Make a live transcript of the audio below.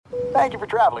Thank you for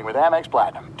traveling with Amex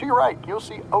Platinum. To your right, you'll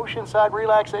see oceanside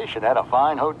relaxation at a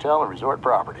fine hotel and resort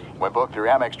property. When booked through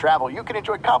Amex Travel, you can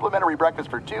enjoy complimentary breakfast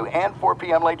for 2 and 4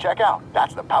 p.m. late checkout.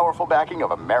 That's the powerful backing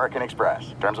of American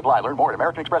Express. Terms apply. Learn more at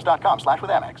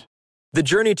americanexpress.com/withAmex. The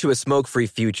journey to a smoke-free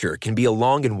future can be a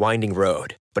long and winding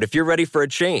road. But if you're ready for a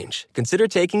change, consider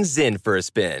taking Zyn for a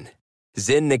spin.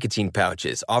 Zyn nicotine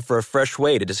pouches offer a fresh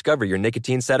way to discover your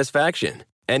nicotine satisfaction.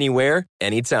 Anywhere,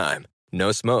 anytime.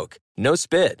 No smoke, no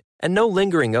spit, and no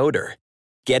lingering odor.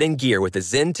 Get in gear with the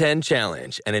Zyn 10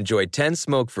 Challenge and enjoy 10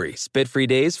 smoke-free, spit-free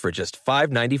days for just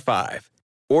 $5.95.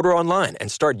 Order online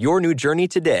and start your new journey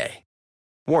today.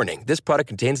 Warning, this product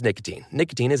contains nicotine.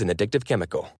 Nicotine is an addictive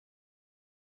chemical.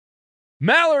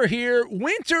 Maller here.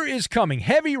 Winter is coming.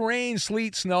 Heavy rain,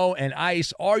 sleet, snow, and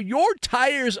ice. Are your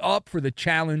tires up for the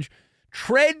challenge?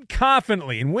 Tread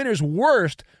confidently in winter's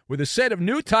worst with a set of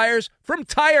new tires from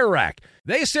Tire Rack.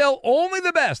 They sell only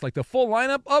the best, like the full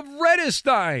lineup of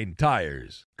Redestein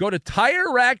tires. Go to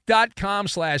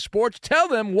TireRack.com/sports. Tell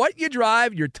them what you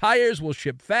drive. Your tires will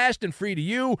ship fast and free to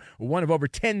you. One of over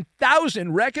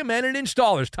 10,000 recommended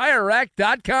installers.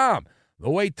 TireRack.com. The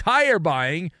way tire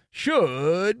buying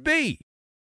should be.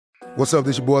 What's up,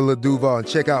 this your boy Lil Duval, and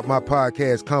check out my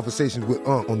podcast, Conversations with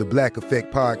Unc, on the Black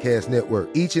Effect Podcast Network.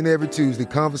 Each and every Tuesday,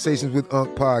 Conversations with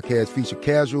Unc podcast feature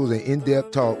casuals and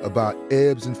in-depth talk about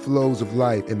ebbs and flows of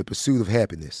life and the pursuit of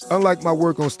happiness. Unlike my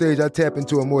work on stage, I tap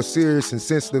into a more serious and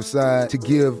sensitive side to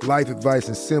give life advice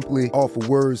and simply offer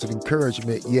words of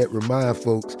encouragement, yet remind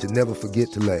folks to never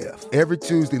forget to laugh. Every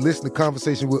Tuesday, listen to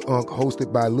Conversations with Unc,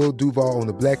 hosted by Lil Duval on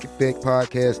the Black Effect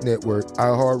Podcast Network,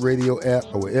 iHeartRadio app,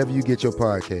 or wherever you get your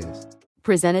podcasts.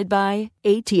 Presented by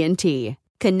AT&T.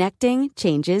 Connecting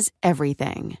changes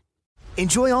everything.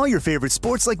 Enjoy all your favorite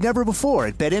sports like never before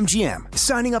at BetMGM.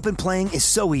 Signing up and playing is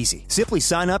so easy. Simply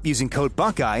sign up using code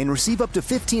Buckeye and receive up to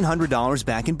 $1,500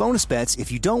 back in bonus bets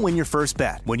if you don't win your first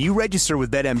bet. When you register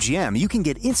with BetMGM, you can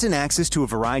get instant access to a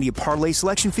variety of parlay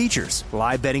selection features,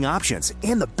 live betting options,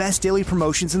 and the best daily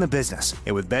promotions in the business.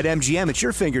 And with BetMGM at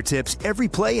your fingertips, every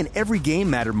play and every game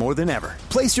matter more than ever.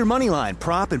 Place your moneyline,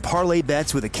 prop, and parlay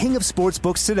bets with the king of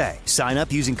sportsbooks today. Sign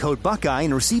up using code Buckeye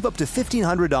and receive up to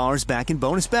 $1,500 back in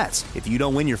bonus bets if you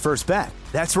don't win your first bet.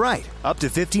 That's right, up to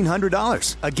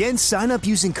 $1,500. Again, sign up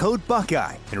using code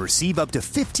Buckeye and receive up to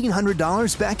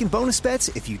 $1,500 back in bonus bets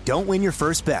if you don't win your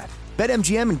first bet.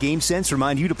 BetMGM and GameSense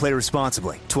remind you to play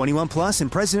responsibly. 21 plus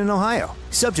and present in Ohio.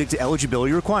 Subject to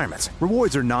eligibility requirements.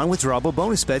 Rewards are non-withdrawable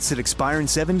bonus bets that expire in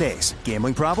 7 days.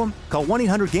 Gambling problem? Call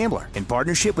 1-800-GAMBLER in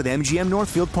partnership with MGM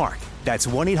Northfield Park. That's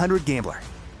 1-800-GAMBLER.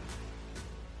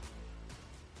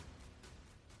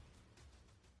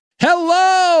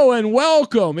 Hello and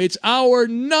welcome. It's our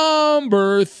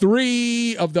number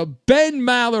 3 of the Ben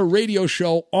Maller Radio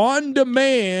Show on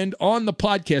demand on the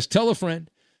podcast. Tell a friend.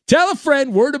 Tell a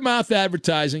friend. Word of mouth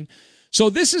advertising. So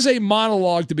this is a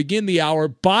monologue to begin the hour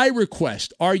by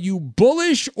request. Are you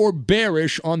bullish or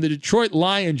bearish on the Detroit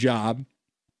Lion job?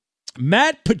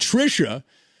 Matt Patricia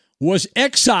was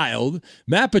exiled.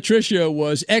 Matt Patricia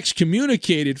was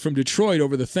excommunicated from Detroit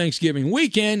over the Thanksgiving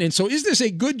weekend. And so is this a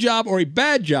good job or a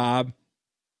bad job?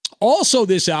 Also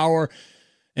this hour,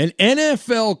 an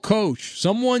NFL coach,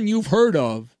 someone you've heard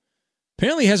of,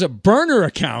 apparently has a burner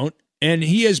account, and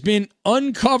he has been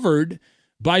uncovered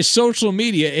by social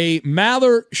media. A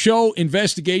Maller Show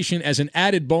investigation as an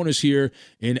added bonus here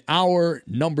in hour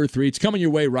number 3. It's coming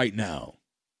your way right now.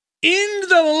 In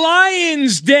the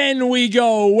Lion's Den we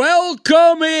go.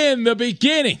 Welcome in the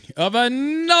beginning of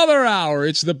another hour.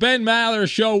 It's the Ben Maller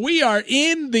Show. We are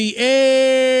in the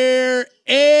air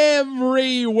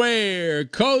everywhere,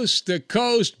 coast to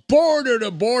coast, border to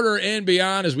border, and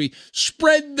beyond as we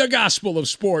spread the gospel of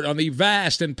sport on the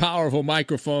vast and powerful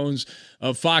microphones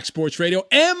of Fox Sports Radio,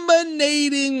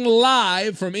 emanating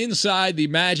live from inside the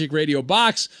Magic Radio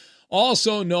box,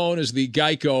 also known as the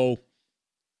Geico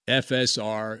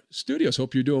FSR Studios.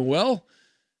 Hope you're doing well.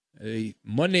 A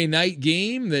Monday night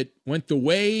game that went the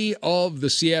way of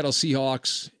the Seattle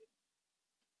Seahawks.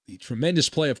 The tremendous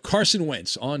play of Carson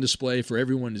Wentz on display for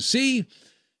everyone to see,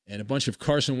 and a bunch of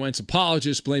Carson Wentz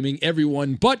apologists blaming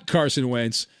everyone but Carson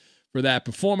Wentz for that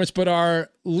performance. But our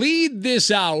lead this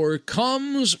hour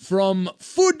comes from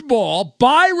football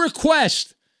by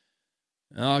request.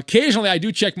 Occasionally I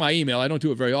do check my email. I don't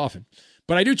do it very often.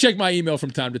 But I do check my email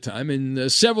from time to time,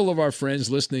 and several of our friends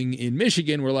listening in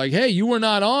Michigan were like, hey, you were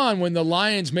not on when the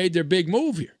Lions made their big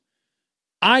move here.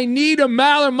 I need a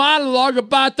Maller monologue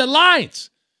about the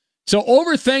Lions. So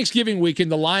over Thanksgiving weekend,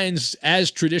 the Lions,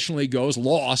 as traditionally goes,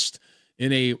 lost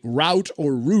in a rout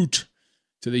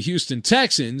to the Houston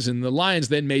Texans, and the Lions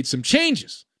then made some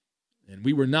changes. And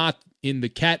we were not in the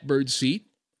catbird seat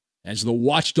as the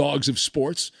watchdogs of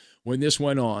sports when this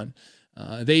went on.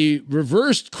 They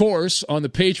reversed course on the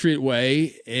Patriot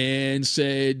way and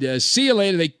said, see you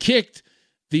later. They kicked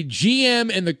the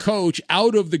GM and the coach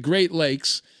out of the Great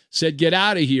Lakes, said, get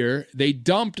out of here. They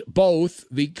dumped both,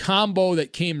 the combo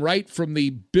that came right from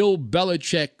the Bill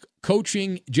Belichick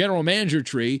coaching general manager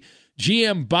tree,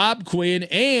 GM Bob Quinn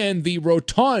and the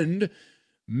rotund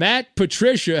Matt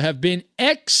Patricia have been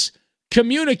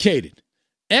excommunicated.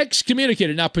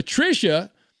 Now,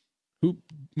 Patricia, who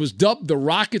was dubbed the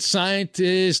rocket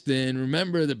scientist, and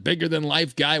remember the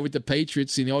bigger-than-life guy with the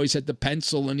Patriots, and he always had the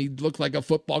pencil, and he looked like a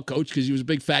football coach because he was a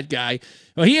big fat guy.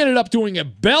 Well, he ended up doing a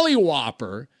belly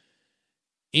whopper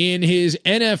in his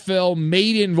NFL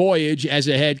maiden voyage as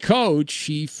a head coach.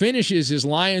 He finishes his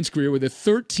Lions career with a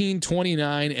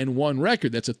 13-29-1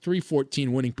 record. That's a .314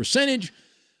 winning percentage.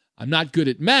 I'm not good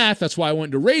at math. That's why I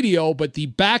went to radio. But the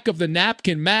back of the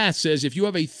napkin math says if you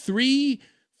have a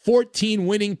 .314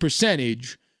 winning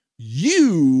percentage,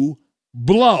 you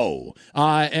blow.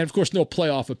 And, of course, no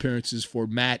playoff appearances for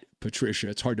Matt Patricia.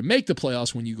 It's hard to make the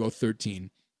playoffs when you go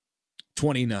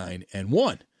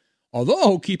 13-29-1.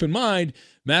 Although, keep in mind,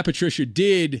 Matt Patricia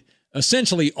did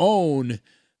essentially own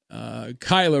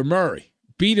Kyler Murray.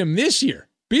 Beat him this year.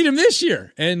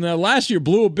 And last year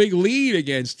blew a big lead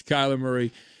against Kyler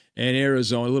Murray and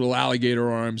Arizona, little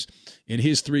alligator arms in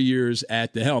his 3 years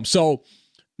at the helm. So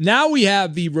now we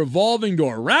have the revolving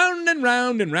door, round and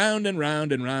round and round and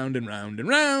round and round and round and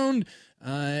round.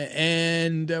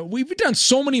 And we've done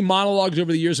so many monologues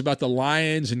over the years about the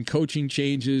Lions and coaching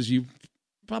changes. You've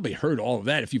probably heard all of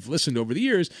that if you've listened over the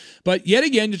years. But yet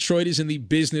again, Detroit is in the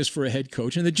business for a head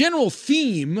coach. And the general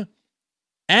theme,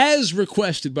 as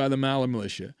requested by the Maller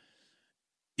Militia,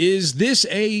 is this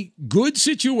a good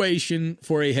situation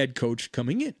for a head coach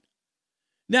coming in?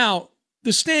 Now,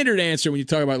 the standard answer when you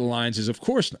talk about the Lions is, of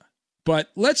course not.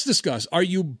 But let's discuss, are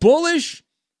you bullish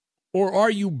or are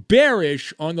you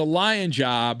bearish on the Lion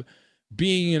job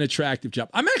being an attractive job?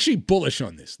 I'm actually bullish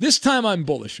on this. This time I'm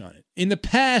bullish on it. In the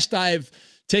past, I've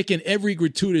taken every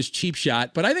gratuitous cheap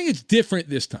shot, but I think it's different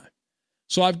this time.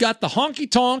 So I've got the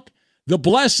honky-tonk, the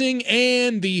blessing,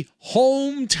 and the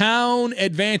hometown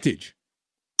advantage.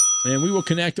 And we will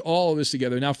connect all of this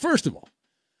together. Now, first of all,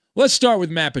 let's start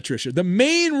with Matt Patricia. The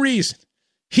main reason,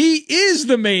 he is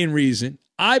the main reason,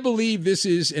 I believe this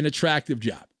is an attractive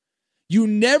job. You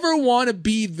never want to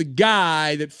be the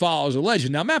guy that follows a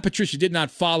legend. Now, Matt Patricia did not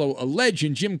follow a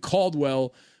legend. Jim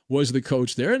Caldwell was the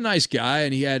coach there, a nice guy,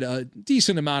 and he had a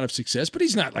decent amount of success, but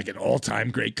he's not like an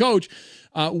all-time great coach.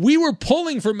 We were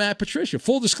pulling for Matt Patricia,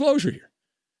 full disclosure here.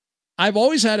 I've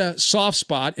always had a soft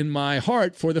spot in my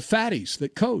heart for the fatties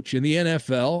that coach in the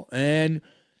NFL. And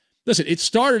listen, it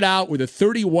started out with a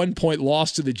 31-point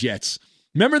loss to the Jets.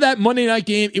 Remember that Monday night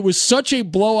game? It was such a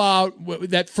blowout,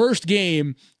 that first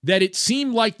game, that it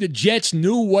seemed like the Jets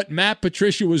knew what Matt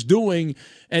Patricia was doing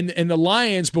and the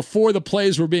Lions before the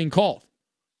plays were being called.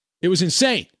 It was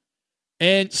insane.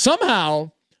 And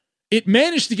somehow it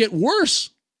managed to get worse.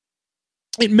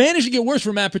 It managed to get worse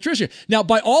for Matt Patricia. Now,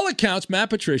 by all accounts, Matt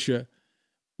Patricia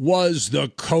was the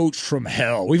coach from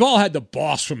hell. We've all had the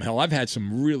boss from hell. I've had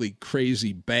some really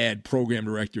crazy, bad program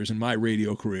directors in my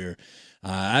radio career.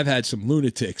 I've had some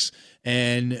lunatics.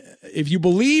 And if you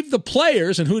believe the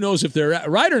players, and who knows if they're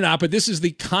right or not, but this is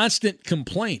the constant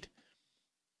complaint.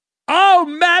 Oh,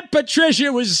 Matt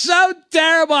Patricia was so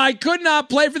terrible. I could not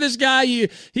play for this guy.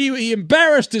 He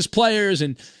embarrassed his players,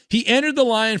 and he entered the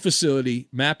Lion facility,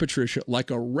 Matt Patricia, like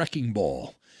a wrecking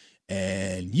ball.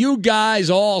 And you guys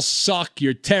all suck.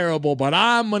 You're terrible, but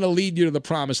I'm going to lead you to the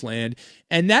promised land.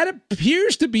 And that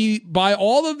appears to be, by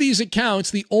all of these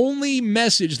accounts, the only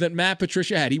message that Matt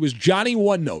Patricia had. He was Johnny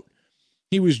One Note.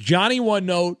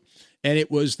 And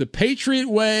it was the Patriot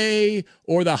way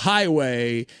or the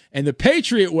highway. And the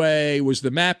Patriot way was the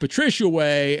Matt Patricia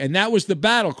way, and that was the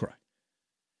battle cry.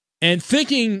 And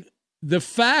thinking the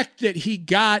fact that he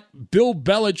got Bill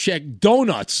Belichick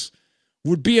donuts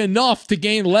would be enough to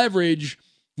gain leverage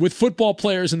with football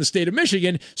players in the state of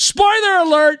Michigan. Spoiler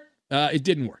alert, it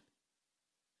didn't work.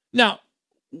 Now,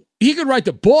 he could write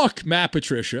the book, Matt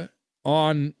Patricia,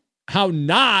 on how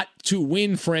not to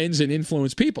win friends and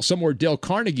influence people. Somewhere Dale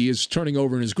Carnegie is turning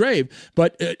over in his grave.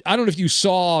 But I don't know if you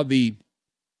saw the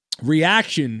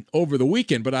reaction over the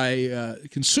weekend, but I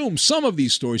consumed some of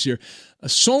these stories here.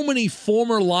 So many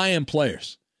former Lion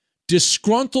players,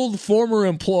 disgruntled former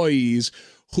employees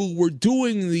who were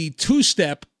doing the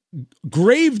two-step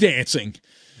grave dancing.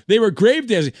 They were grave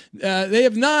dancing. They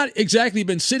have not exactly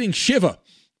been sitting Shiva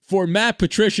for Matt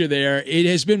Patricia there, it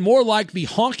has been more like the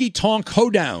honky-tonk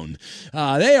hoedown.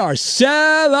 They are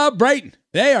celebrating.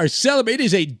 It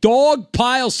is a dog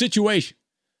pile situation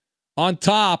on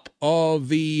top of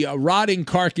the rotting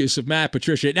carcass of Matt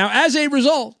Patricia. Now, as a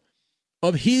result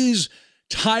of his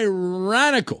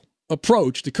tyrannical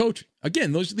approach to coaching,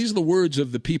 again, these are the words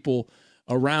of the people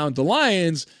around the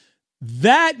Lions,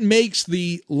 that makes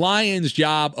the Lions'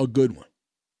 job a good one.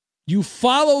 You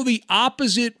follow the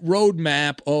opposite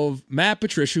roadmap of Matt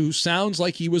Patricia, who sounds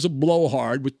like he was a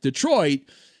blowhard with Detroit,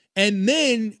 and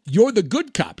then you're the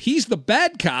good cop. He's the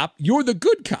bad cop. You're the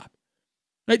good cop.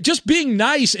 Right? Just being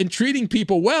nice and treating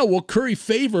people well will curry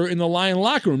favor in the Lion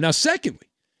locker room. Now, secondly,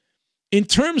 in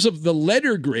terms of the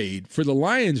letter grade for the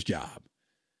Lions job,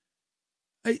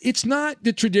 it's not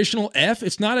the traditional F.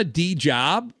 It's not a D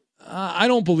job. I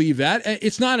don't believe that.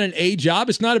 It's not an A job.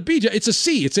 It's not a B job. It's a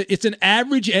C. It's an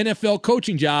average NFL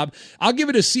coaching job. I'll give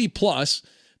it a C+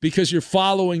 because you're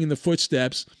following in the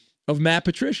footsteps of Matt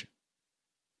Patricia.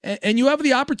 And you have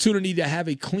the opportunity to have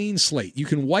a clean slate. You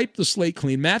can wipe the slate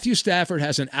clean. Matthew Stafford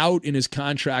has an out in his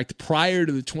contract prior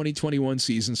to the 2021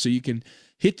 season, so you can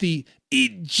hit the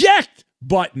eject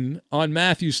button on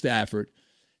Matthew Stafford.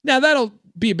 Now, that'll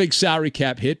be a big salary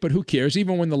cap hit, but who cares?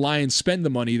 Even when the Lions spend the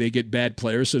money, they get bad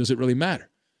players, so does it really matter?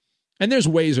 And there's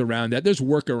ways around that. There's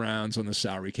workarounds on the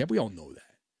salary cap. We all know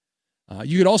that.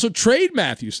 You could also trade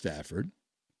Matthew Stafford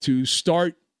to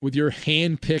start with your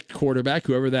hand-picked quarterback,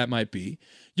 whoever that might be.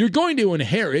 You're going to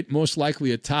inherit, most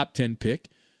likely, a top 10 pick,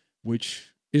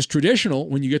 which is traditional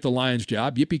when you get the Lions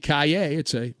job. Yippee-ki-yay.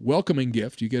 It's a welcoming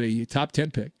gift. You get a top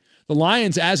 10 pick. The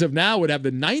Lions, as of now, would have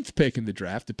the 9th pick in the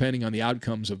draft, depending on the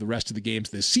outcomes of the rest of the games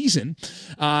this season.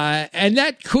 And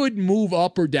that could move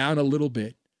up or down a little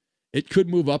bit. It could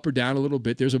move up or down a little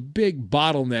bit. There's a big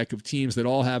bottleneck of teams that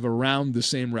all have around the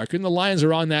same record, and the Lions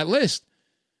are on that list.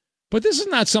 But this is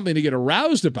not something to get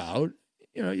aroused about.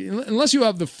 You know, unless you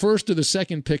have the 1st or the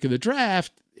 2nd pick of the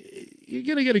draft, you're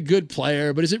going to get a good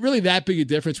player. But is it really that big a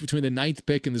difference between the 9th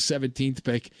pick and the 17th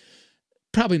pick?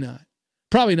 Probably not.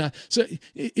 Probably not. So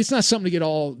it's not something to get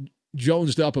all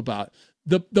jonesed up about.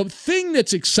 The thing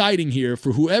that's exciting here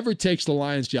for whoever takes the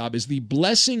Lions job is the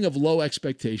blessing of low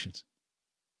expectations.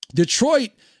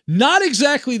 Detroit, not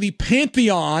exactly the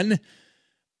pantheon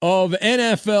of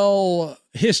NFL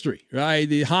history, right?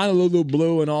 The Honolulu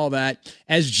Blue and all that.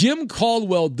 As Jim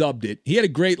Caldwell dubbed it, he had a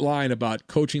great line about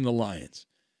coaching the Lions.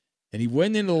 And he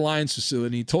went into the Lions facility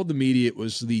and he told the media it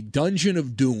was the dungeon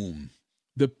of doom,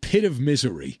 the pit of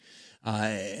misery.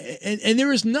 And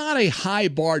there is not a high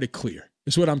bar to clear,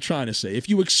 is what I'm trying to say. If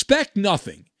you expect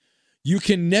nothing, you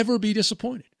can never be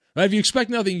disappointed. Right? If you expect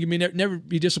nothing, you can never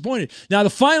be disappointed. Now, the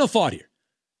final thought here.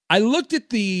 I looked at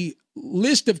the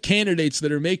list of candidates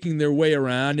that are making their way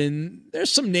around, and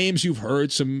there's some names you've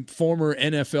heard, some former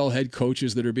NFL head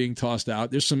coaches that are being tossed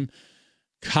out. There's some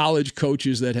college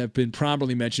coaches that have been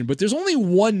prominently mentioned, but there's only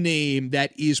one name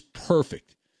that is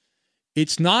perfect.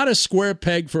 It's not a square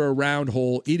peg for a round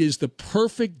hole. It is the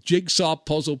perfect jigsaw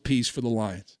puzzle piece for the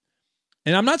Lions.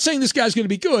 And I'm not saying this guy's going to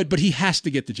be good, but he has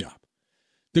to get the job.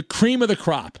 The cream of the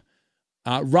crop.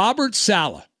 Robert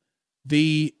Saleh,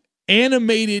 the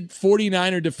animated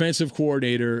 49er defensive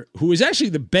coordinator, who is actually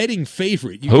the betting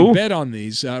favorite. You can bet on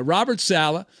these. Robert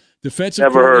Saleh,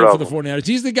 defensive coordinator for the 49ers.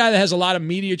 He's the guy that has a lot of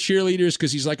media cheerleaders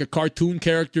because he's like a cartoon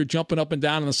character jumping up and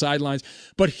down on the sidelines.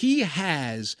 But he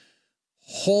has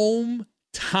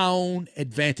hometown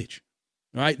advantage.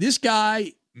 All right, this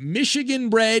guy, Michigan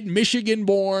bred, Michigan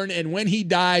born, and when he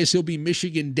dies, he'll be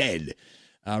Michigan dead.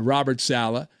 Robert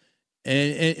Saleh.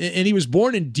 And he was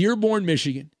born in Dearborn,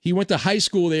 Michigan. He went to high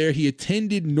school there. He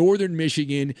attended Northern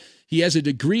Michigan. He has a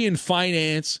degree in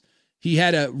finance. He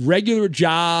had a regular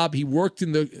job. He worked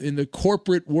in the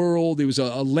corporate world. He was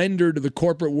a lender to the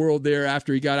corporate world there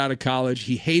after he got out of college.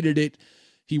 He hated it.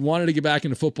 He wanted to get back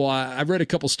into football. I've read a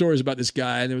couple stories about this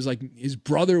guy, and it was like his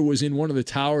brother was in one of the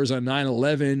towers on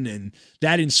 9/11, and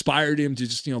that inspired him to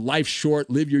just, life's short,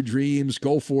 live your dreams,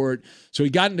 go for it. So he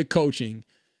got into coaching.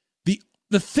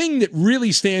 The thing that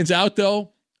really stands out,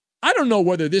 though, I don't know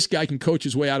whether this guy can coach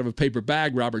his way out of a paper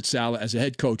bag, Robert Saleh, as a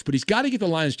head coach, but he's got to get the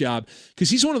Lions job because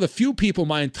he's one of the few people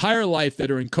my entire life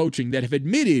that are in coaching that have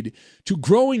admitted to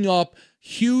growing up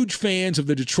huge fans of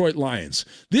the Detroit Lions.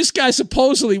 This guy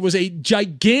supposedly was a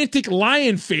gigantic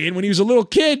Lion fan when he was a little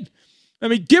kid. I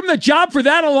mean, give him the job for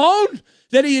that alone?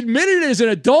 That he admitted as an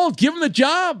adult, give him the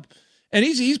job. And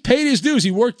he's paid his dues.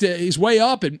 He worked his way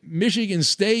up at Michigan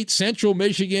State, Central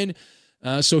Michigan.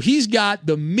 So he's got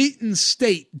the Meetin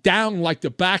State down like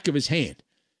the back of his hand.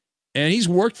 And he's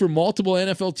worked for multiple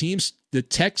NFL teams, the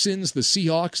Texans, the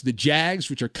Seahawks, the Jags,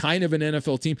 which are kind of an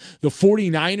NFL team, the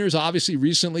 49ers, obviously,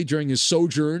 recently during his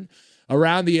sojourn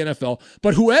around the NFL.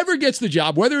 But whoever gets the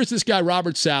job, whether it's this guy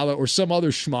Robert Saleh or some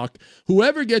other schmuck,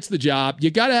 whoever gets the job, you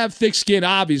got to have thick skin,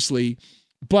 obviously,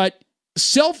 but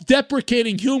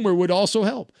self-deprecating humor would also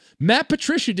help. Matt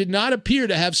Patricia did not appear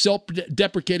to have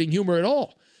self-deprecating humor at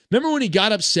all. Remember when he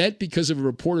got upset because of a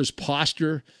reporter's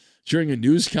posture during a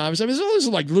news conference? I mean, this is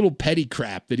like little petty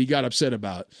crap that he got upset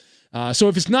about. So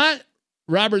if it's not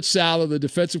Robert Saleh, the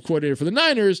defensive coordinator for the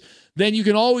Niners, then you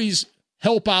can always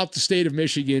help out the state of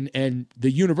Michigan and the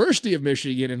University of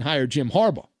Michigan and hire Jim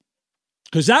Harbaugh.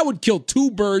 Because that would kill two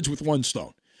birds with one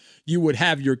stone. You would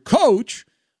have your coach,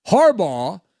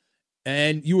 Harbaugh,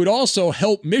 and you would also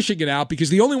help Michigan out,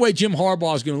 because the only way Jim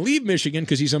Harbaugh is going to leave Michigan,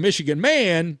 because he's a Michigan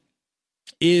man,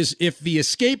 is if the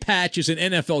escape hatch is an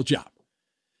NFL job.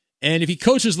 And if he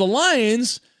coaches the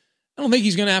Lions, I don't think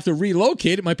he's going to have to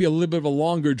relocate. It might be a little bit of a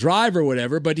longer drive or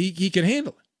whatever, but he can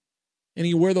handle it. And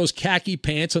he can wear those khaki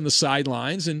pants on the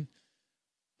sidelines and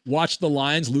watch the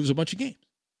Lions lose a bunch of games.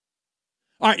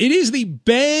 All right, it is the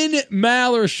Ben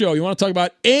Maller Show. You want to talk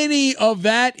about any of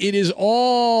that? It is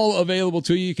all available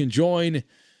to you. You can join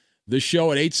the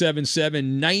show at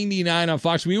 877-99 on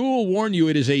Fox. We will warn you,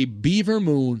 it is a beaver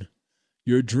moon.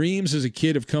 Your dreams as a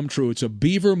kid have come true. It's a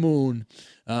beaver moon.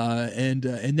 And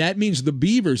that means the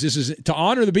Beavers. This is to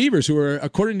honor the Beavers, who are,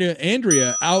 according to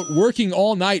Andrea, out working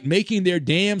all night, making their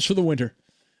dams for the winter.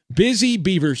 Busy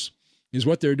Beavers is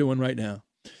what they're doing right now.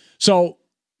 So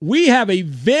we have a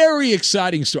very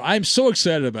exciting story. I'm so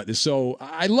excited about this. So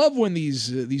I love when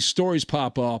these stories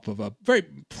pop up of a very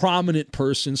prominent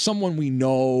person, someone we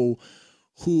know,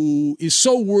 who is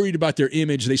so worried about their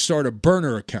image, they start a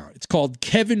burner account. It's called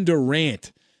Kevin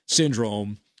Durant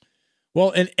syndrome.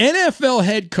 Well, an NFL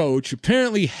head coach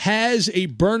apparently has a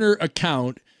burner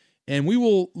account, and we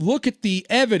will look at the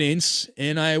evidence,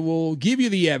 and I will give you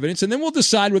the evidence, and then we'll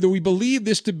decide whether we believe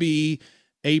this to be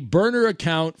a burner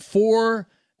account for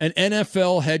an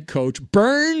NFL head coach.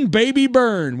 Burn, baby,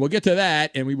 burn. We'll get to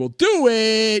that, and we will do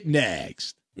it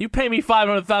next. You pay me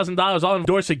 $500,000, I'll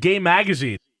endorse a gay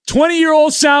magazine.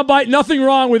 20-year-old soundbite, nothing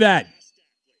wrong with that.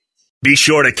 Be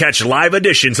sure to catch live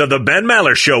editions of the Ben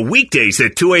Maller Show weekdays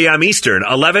at 2 a.m. Eastern,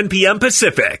 11 p.m.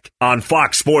 Pacific on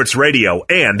Fox Sports Radio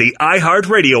and the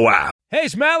iHeartRadio app. Hey,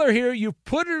 it's Maller here. You've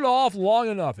put it your long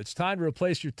enough. It's time to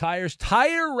replace your tires.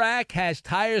 Tire Rack has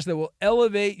tires that will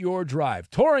elevate your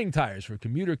drive. Touring tires for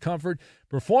commuter comfort,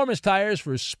 performance tires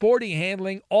for sporty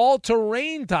handling,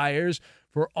 all-terrain tires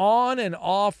for on- and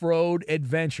off-road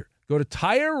adventure. Go to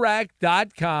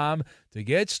TireRack.com to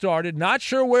get started. Not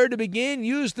sure where to begin?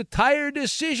 Use the Tire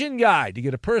Decision Guide to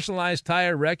get a personalized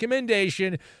tire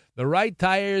recommendation, the right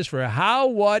tires for how,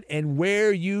 what, and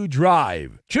where you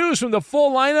drive. Choose from the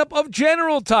full lineup of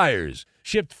General Tires.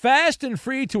 Shipped fast and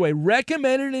free to a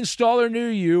recommended installer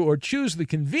near you, or choose the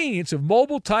convenience of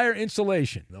mobile tire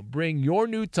installation. They'll bring your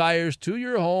new tires to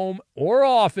your home or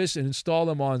office and install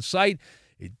them on site.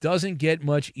 It doesn't get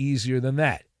much easier than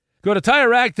that. Go to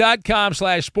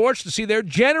TireRack.com/sports to see their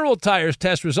General Tires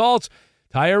test results,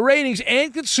 tire ratings,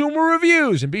 and consumer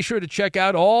reviews. And be sure to check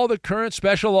out all the current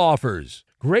special offers.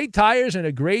 Great tires and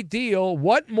a great deal.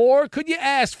 What more could you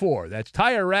ask for? That's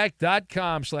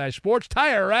TireRack.com/sports.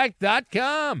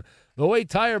 TireRack.com, the way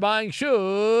tire buying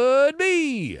should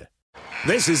be.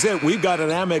 This is it. We've got an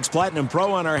Amex Platinum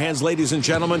Pro on our hands, ladies and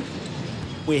gentlemen.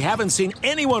 We haven't seen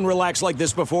anyone relax like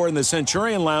this before in the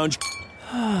Centurion Lounge.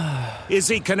 Is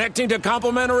he connecting to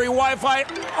complimentary Wi-Fi?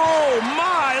 Oh,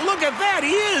 my! Look at that!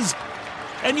 He is!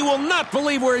 And you will not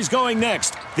believe where he's going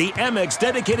next. The Amex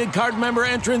dedicated card member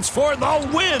entrance for the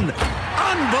win!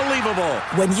 Unbelievable!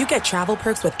 When you get travel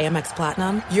perks with Amex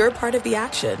Platinum, you're part of the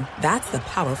action. That's the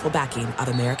powerful backing of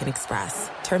American Express.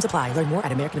 Terms apply. Learn more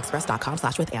at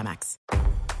americanexpress.com/withAmex.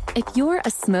 If you're a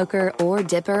smoker or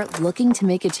dipper looking to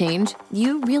make a change,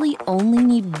 you really only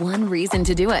need one reason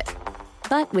to do it.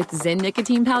 But with Zyn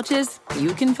nicotine pouches,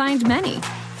 you can find many.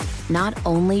 Not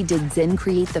only did Zyn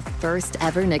create the first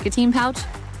ever nicotine pouch,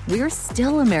 we're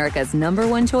still America's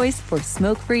 #1 choice for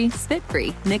smoke-free,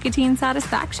 spit-free nicotine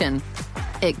satisfaction.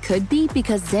 It could be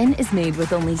because Zyn is made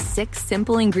with only 6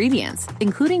 simple ingredients,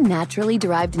 including naturally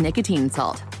derived nicotine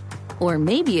salt. Or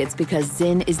maybe it's because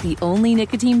Zyn is the only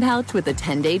nicotine pouch with a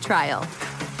 10-day trial.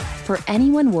 For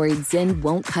anyone worried Zyn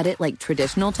won't cut it like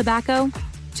traditional tobacco,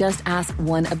 just ask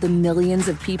one of the millions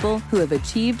of people who have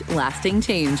achieved lasting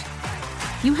change.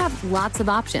 You have lots of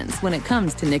options when it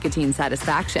comes to nicotine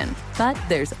satisfaction, but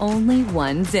there's only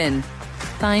one Zyn.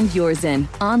 Find your Zyn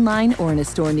online or in a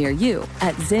store near you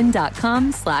at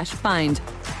zyn.com/find.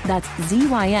 That's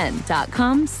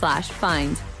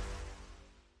ZYN.com/find.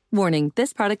 Warning,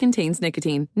 this product contains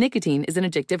nicotine. Nicotine is an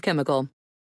addictive chemical.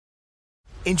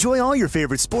 Enjoy all your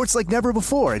favorite sports like never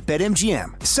before at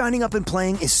BetMGM. Signing up and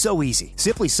playing is so easy.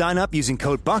 Simply sign up using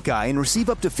code Buckeye and receive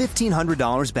up to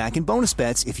 $1,500 back in bonus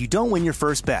bets if you don't win your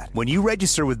first bet. When you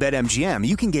register with BetMGM,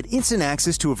 you can get instant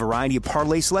access to a variety of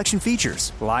parlay selection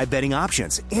features, live betting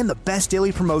options, and the best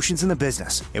daily promotions in the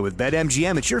business. And with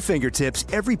BetMGM at your fingertips,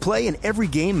 every play and every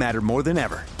game matter more than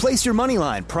ever. Place your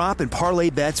moneyline, prop, and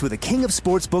parlay bets with the king of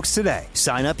sportsbooks today.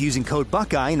 Sign up using code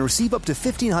Buckeye and receive up to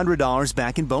 $1,500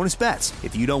 back in bonus bets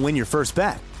if you don't win your first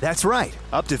bet. That's right,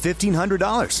 up to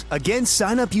 $1,500. Again,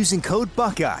 sign up using code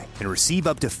Buckeye and receive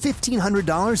up to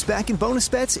 $1,500 back in bonus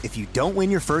bets if you don't win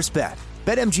your first bet.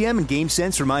 BetMGM and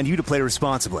GameSense remind you to play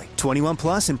responsibly. 21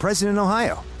 plus and present in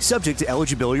Ohio. Subject to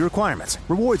eligibility requirements.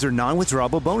 Rewards are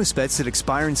non-withdrawable bonus bets that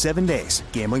expire in 7 days.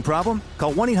 Gambling problem?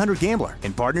 Call 1-800-GAMBLER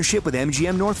in partnership with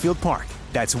MGM Northfield Park.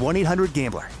 That's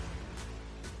 1-800-GAMBLER.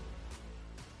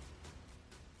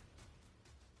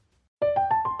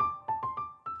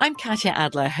 I'm Katya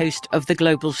Adler, host of The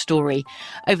Global Story.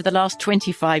 Over the last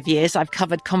 25 years, I've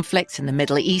covered conflicts in the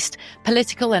Middle East,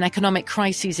 political and economic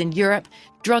crises in Europe,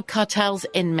 drug cartels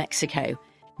in Mexico.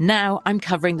 Now I'm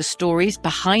covering the stories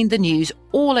behind the news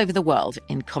all over the world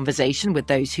in conversation with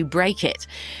those who break it.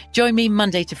 Join me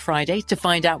Monday to Friday to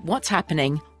find out what's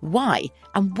happening, why,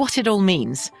 and what it all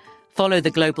means. Follow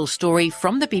The Global Story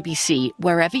from the BBC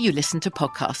wherever you listen to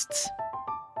podcasts.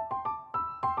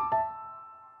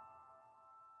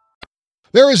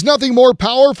 There is nothing more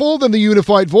powerful than the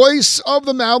unified voice of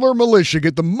the Maller Militia.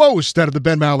 Get the most out of the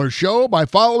Ben Maller Show by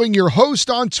following your host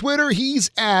on Twitter.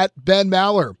 He's at Ben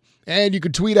Maller. And you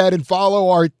can tweet at and follow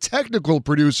our technical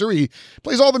producer. He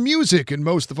plays all the music and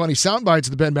most of the funny sound bites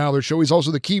of the Ben Maller Show. He's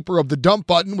also the keeper of the dump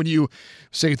button when you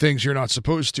say things you're not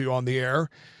supposed to on the air.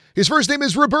 His first name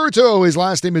is Roberto. His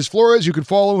last name is Flores. You can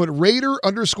follow him at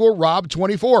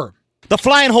Raider_Rob24. The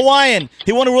Flying Hawaiian.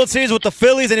 He won a World Series with the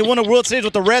Phillies and he won a World Series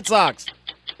with the Red Sox.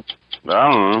 I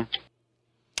don't know.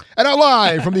 And now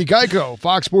live from the Geico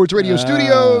Fox Sports Radio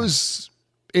studios,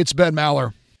 it's Ben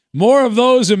Maller. More of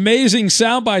those amazing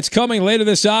sound bites coming later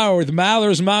this hour with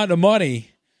Maller's Mountain of Money.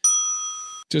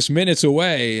 Just minutes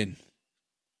away. And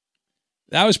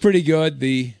that was pretty good.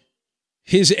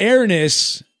 His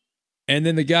airness, and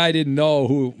then the guy didn't know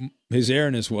who his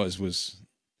airness was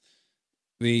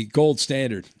the gold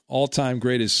standard, all-time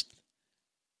greatest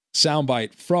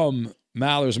soundbite from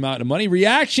Maller's Mountain of Money.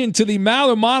 Reaction to the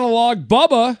Maller monologue.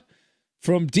 Bubba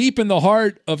from deep in the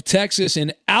heart of Texas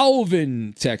in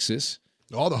Alvin, Texas.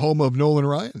 Oh, the home of Nolan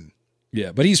Ryan.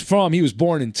 Yeah, but he was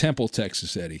born in Temple,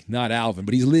 Texas, Eddie, not Alvin,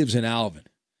 but he lives in Alvin.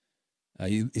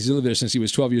 He's lived there since he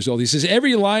was 12 years old. He says,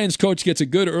 every Lions coach gets a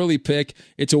good early pick.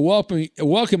 It's a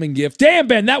welcoming gift. Damn,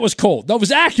 Ben, that was cold. That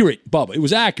was accurate, Bubba. It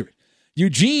was accurate.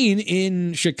 Eugene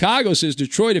in Chicago says,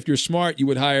 Detroit, if you're smart, you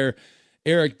would hire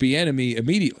Eric Bieniemy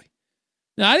immediately.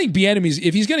 Now, I think Bieniemy,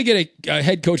 if he's going to get a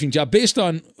head coaching job, based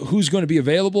on who's going to be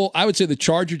available, I would say the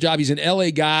Charger job. He's an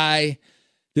L.A. guy.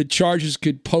 The Chargers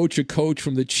could poach a coach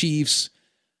from the Chiefs.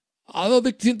 Although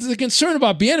the concern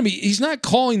about Bieniemy, he's not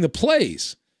calling the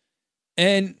plays.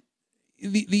 And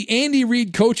the Andy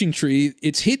Reid coaching tree,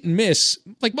 it's hit and miss.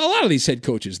 Like a lot of these head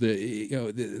coaches,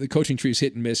 the coaching tree is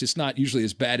hit and miss. It's not usually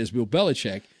as bad as Bill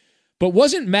Belichick. But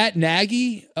wasn't Matt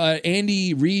Nagy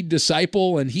Andy Reid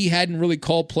disciple, and he hadn't really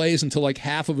called plays until like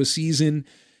half of a season?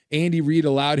 Andy Reid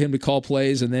allowed him to call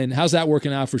plays, and then how's that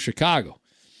working out for Chicago?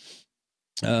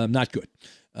 Not good.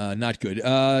 Not good.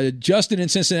 Justin in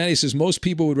Cincinnati says most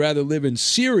people would rather live in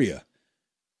Syria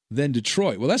than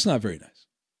Detroit. Well, that's not very nice.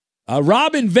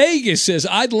 Rob in Vegas says,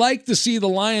 I'd like to see the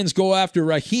Lions go after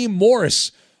Raheem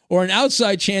Morris or an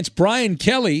outside chance Brian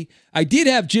Kelly. I did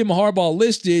have Jim Harbaugh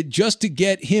listed just to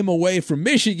get him away from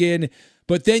Michigan,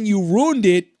 but then you ruined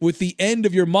it with the end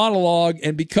of your monologue,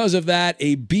 and because of that,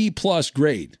 a B+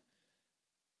 grade.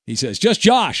 He says, just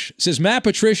Josh. Says Matt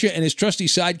Patricia and his trusty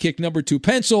sidekick number 2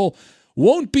 pencil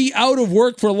won't be out of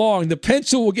work for long. The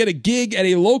pencil will get a gig at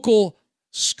a local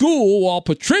school while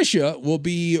Patricia will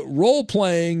be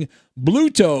role-playing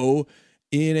Bluto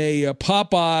in a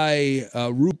Popeye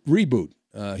reboot.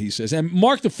 He says, and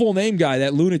Mark the full name guy,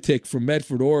 that lunatic from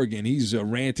Medford, Oregon, he's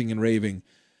ranting and raving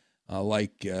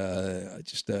like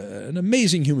an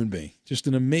amazing human being. Just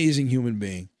an amazing human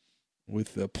being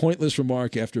with pointless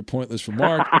remark after pointless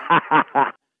remark.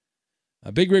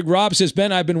 Big Rig Rob says,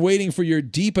 Ben, I've been waiting for your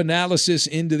deep analysis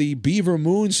into the Beaver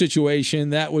Moon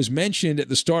situation that was mentioned at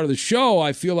the start of the show.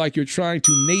 I feel like you're trying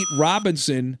to Nate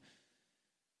Robinson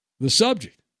the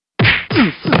subject.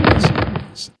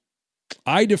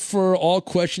 I defer all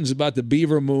questions about the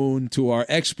Beaver Moon to our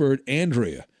expert,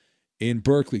 Andrea, in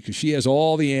Berkeley, because she has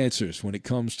all the answers when it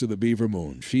comes to the Beaver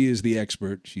Moon. She is the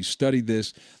expert. She studied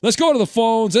this. Let's go to the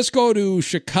phones. Let's go to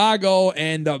Chicago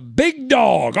and Big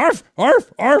Dog. Arf,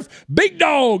 arf, arf. Big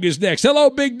Dog is next.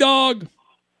 Hello, Big Dog.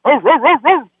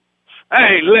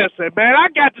 Hey, listen, man, I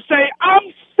got to say,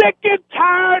 I'm sick and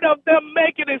tired of them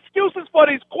making excuses for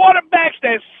these quarterbacks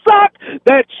that suck,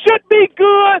 that should be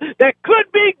good, that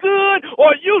could be good,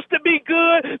 or used to be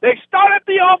good. They start at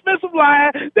the offensive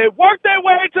line, they work their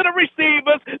way to the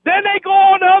receivers, then they go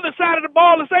on the other side of the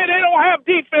ball and say they don't have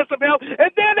defensive help,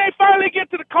 and then they finally get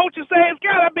to the coach and say, it's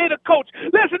got to be the coach.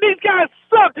 Listen, these guys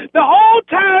suck. The whole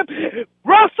time,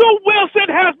 Russell Wilson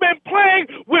has been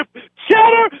playing with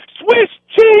cheddar, Swiss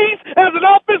cheese as an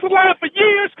offensive line for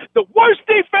years, the worst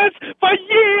defense for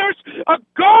years, a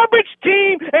garbage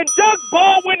team, and Doug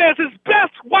Baldwin as his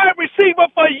best wide receiver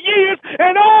for years,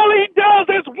 and all he does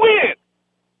is win.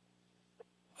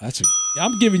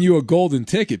 I'm giving you a golden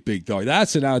ticket, Big Dog.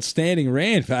 That's an outstanding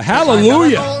rant.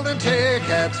 Hallelujah. I got a golden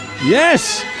ticket.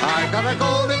 Yes. I got a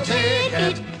golden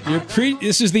ticket.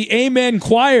 This is the Amen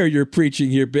Choir you're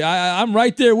preaching here. I'm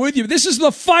right there with you. This is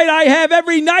the fight I have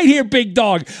every night here, Big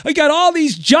Dog. I got all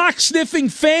these jock-sniffing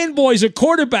fanboys of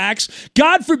quarterbacks.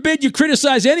 God forbid you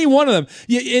criticize any one of them.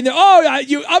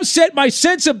 You upset my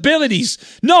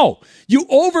sensibilities. No, you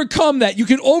overcome that. You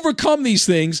can overcome these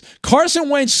things. Carson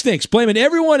Wentz stinks. Blaming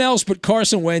everyone else but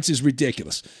Carson Wentz is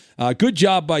ridiculous. Good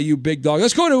job by you, Big Dog.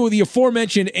 Let's go to the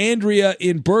aforementioned Andrea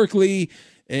in Berkeley.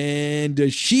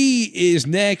 And she is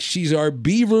next. She's our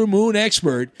Beaver Moon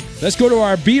expert. Let's go to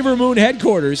our Beaver Moon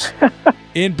headquarters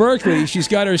in Berkeley. She's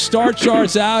got her star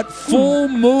charts out. Full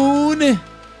moon.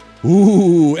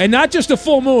 Ooh, and not just a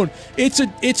full moon. It's a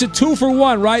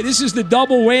 2-for-1, right? This is the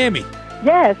double whammy.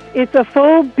 Yes, it's a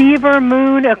full Beaver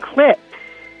Moon eclipse.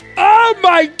 Oh,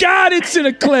 my God, it's an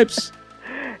eclipse.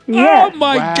 Yes. Oh,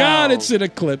 my God, it's an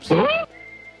eclipse.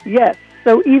 Yes,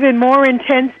 so even more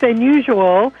intense than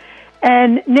usual.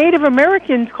 And Native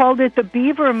Americans called it the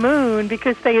Beaver Moon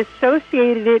because they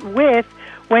associated it with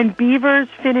when beavers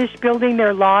finish building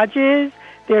their lodges,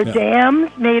 their dams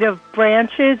made of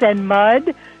branches and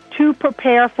mud to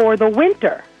prepare for the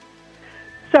winter.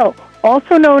 So,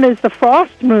 also known as the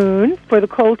frost moon for the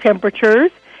cold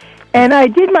temperatures. And I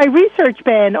did my research,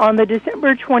 Ben, on the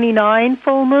December 29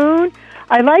 full moon.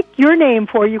 I like your name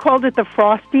for it. You called it the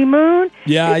Frosty Moon.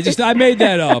 Yeah, I made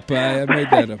that up. I made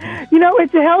that up. You know,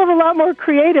 it's a hell of a lot more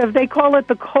creative. They call it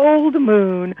the Cold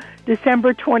Moon,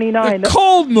 December 29. The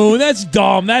Cold Moon? That's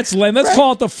dumb. That's lame. Let's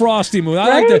call it the Frosty Moon. I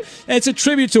like that. It's a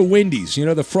tribute to Wendy's. You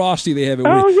know, the Frosty they have at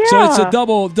Wendy's. Yeah. So it's a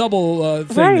double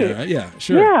thing there. Yeah,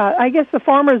 sure. Yeah, I guess the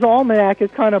Farmer's Almanac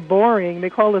is kind of boring. They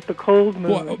call it the Cold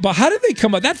Moon. Well, but how did they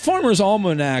come up? That Farmer's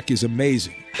Almanac is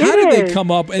amazing. How did they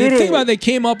come up? And the thing about it, they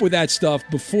came up with that stuff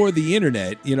before the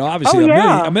internet. You know, obviously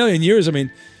a million years. I mean,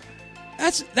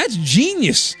 that's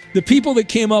genius. The people that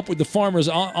came up with the Farmer's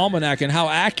Almanac and how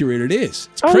accurate it is.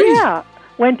 It's crazy. Oh, yeah.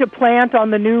 When to plant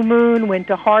on the new moon, when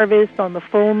to harvest on the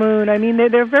full moon. I mean,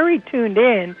 they're very tuned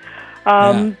in.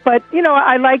 But, you know,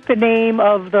 I like the name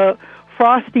of the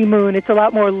Frosty Moon. It's a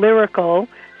lot more lyrical.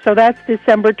 So that's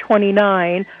December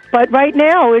 29. But right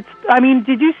now,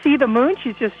 did you see the moon?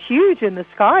 She's just huge in the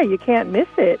sky. You can't miss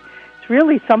it. It's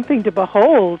really something to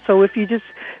behold. So if you just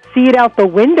see it out the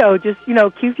window, just,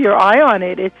 keep your eye on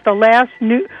it. It's the last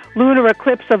lunar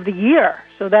eclipse of the year.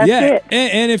 So that's it.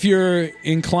 And if you're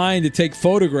inclined to take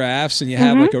photographs and you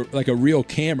have like a real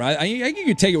camera, I you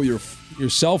could take it with your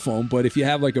cell phone, but if you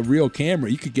have like a real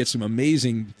camera, you could get some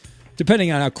amazing,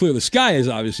 depending on how clear the sky is,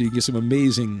 obviously, you get some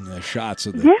amazing shots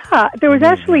of it. Yeah, there was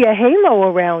actually a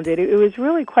halo around it. It was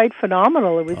really quite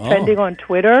phenomenal. It was trending on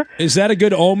Twitter. Is that a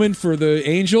good omen for the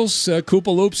Angels,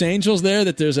 Koopa Loops Angels there,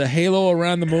 that there's a halo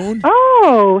around the moon?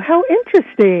 Oh, how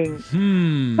interesting.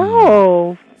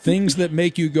 Oh. Things that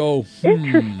make you go,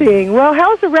 Interesting. Well,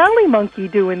 how's the Rally Monkey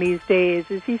doing these days?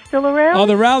 Is he still around? Oh,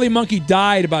 the Rally Monkey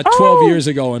died about 12 years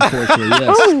ago, unfortunately.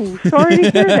 Yes. Oh, sorry to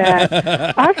hear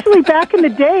that. Actually, back in the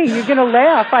day, you're going to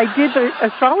laugh, I did the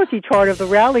astrology chart of the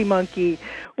Rally Monkey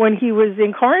when he was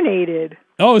incarnated.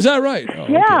 Oh, is that right? Oh,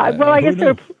 yeah. okay. Well, I guess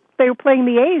they were playing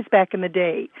the A's back in the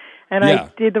day, and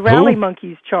I did the Rally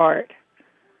Monkeys chart.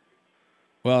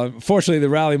 Well, unfortunately, the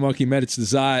Rally Monkey met its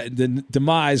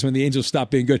demise when the Angels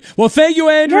stopped being good. Well, thank you,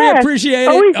 Andrea. Yes, appreciate it.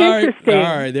 Always interesting.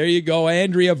 All right, there you go,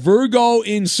 Andrea. Virgo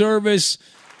in service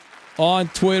on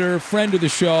Twitter, friend of the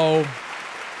show.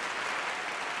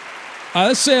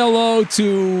 Let's say hello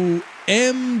to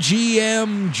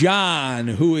MGM John,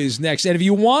 who is next. And if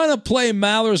you want to play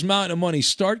Maller's Mountain of Money,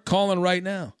 start calling right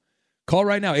now. Call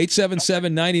right now,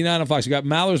 877-99 on Fox. We got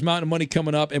Maller's Mountain of Money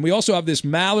coming up, and we also have this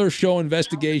Maller Show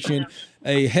investigation,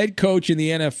 a head coach in the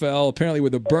NFL, apparently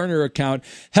with a burner account.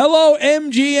 Hello,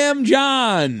 MGM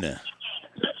John.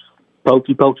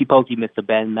 Pokey, Mr.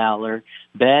 Ben Maller.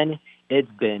 Ben,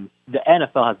 the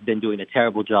NFL has been doing a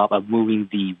terrible job of moving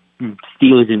the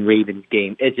Steelers and Ravens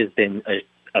game. It's just been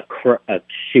a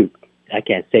shoot. I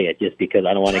can't say it just because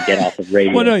I don't want to get off of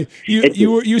radio. Well, no,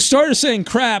 you started saying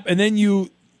crap, and then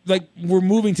you were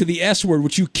moving to the S word,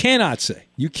 which you cannot say.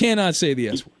 You cannot say the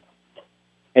S word.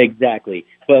 Exactly.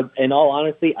 But in all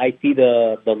honesty, I see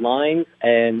the lines,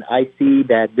 and I see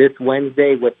that this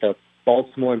Wednesday with the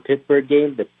Baltimore and Pittsburgh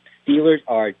game, the Steelers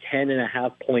are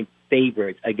 10.5-point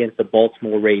favorites against the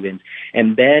Baltimore Ravens.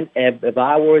 And then if it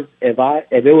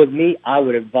was me, I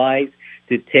would advise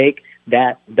to take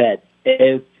that bet.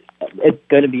 It's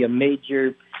going to be a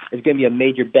major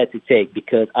bet to take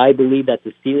because I believe that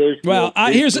the Steelers. Well,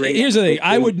 here's the thing.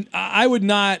 I would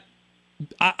not.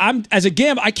 I'm as a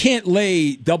gambler. I can't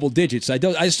lay double digits. I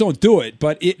just don't do it.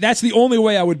 But that's the only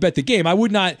way I would bet the game. I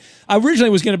would not. I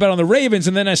originally was going to bet on the Ravens,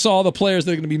 and then I saw all the players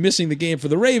that are going to be missing the game for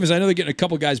the Ravens. I know they're getting a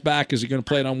couple guys back because they're going to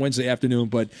play it on Wednesday afternoon.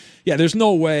 But yeah, there's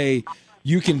no way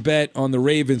you can bet on the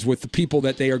Ravens with the people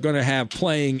that they are going to have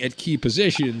playing at key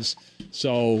positions.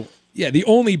 So. Yeah, the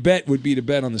only bet would be to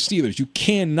bet on the Steelers. You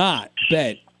cannot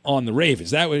bet on the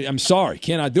Ravens. I'm sorry,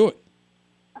 cannot do it.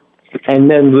 And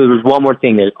then there's one more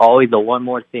thing. There's always the one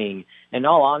more thing. In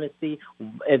all honesty,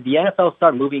 if the NFL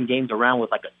start moving games around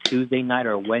with like a Tuesday night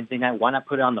or a Wednesday night, why not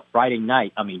put it on the Friday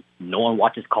night? I mean, no one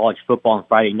watches college football on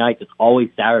Friday nights. It's always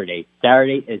Saturday.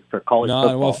 Saturday is for college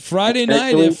football. Well, Friday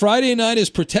night is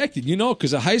protected,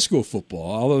 because of high school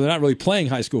football. Although they're not really playing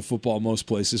high school football in most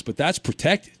places, but that's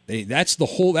protected. That's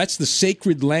the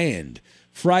sacred land.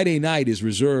 Friday night is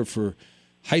reserved for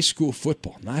high school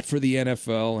football, not for the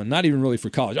NFL, and not even really for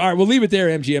college. All right, we'll leave it there,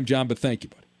 MGM John, but thank you,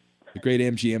 buddy. The great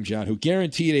MGM John, who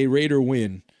guaranteed a Raider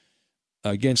win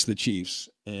against the Chiefs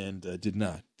and did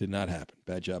not happen.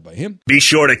 Bad job by him. Be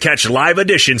sure to catch live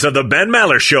editions of the Ben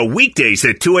Maller Show weekdays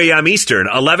at 2 a.m. Eastern,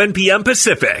 11 p.m.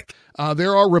 Pacific.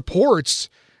 There are reports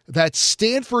that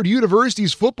Stanford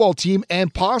University's football team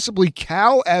and possibly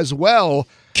Cal as well.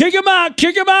 Kick him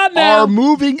out now. Are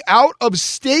moving out of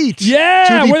state.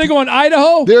 Yeah, where are they going?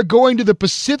 Idaho? They're going to the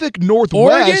Pacific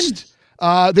Northwest.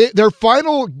 Oregon? Their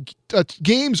final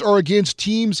games are against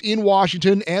teams in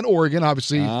Washington and Oregon,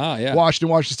 obviously.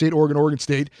 Washington State, Oregon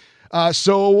State.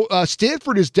 So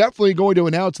Stanford is definitely going to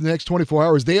announce in the next 24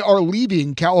 hours they are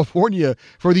leaving California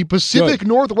for the Pacific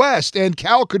Northwest, and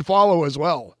Cal could follow as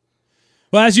well.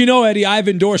 Well, as you know, Eddie, I've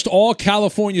endorsed all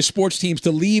California sports teams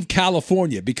to leave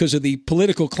California because of the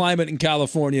political climate in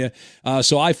California.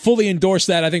 So I fully endorse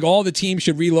that. I think all the teams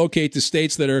should relocate to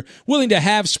states that are willing to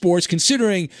have sports,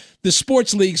 considering the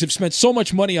sports leagues have spent so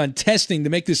much money on testing to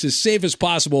make this as safe as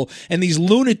possible, and these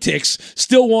lunatics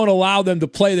still won't allow them to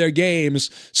play their games.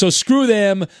 So screw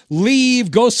them,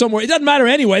 leave, go somewhere. It doesn't matter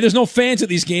anyway. There's no fans at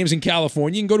these games in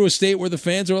California. You can go to a state where the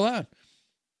fans are allowed.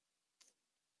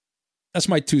 That's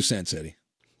my 2 cents, Eddie.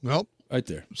 Well, right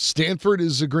there. Stanford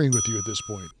is agreeing with you at this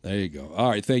point. There you go. All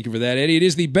right, thank you for that, Eddie. It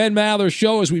is the Ben Maller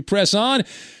Show as we press on.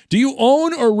 Do you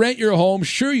own or rent your home?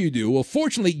 Sure you do. Well,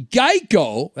 fortunately,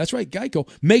 Geico, that's right, Geico,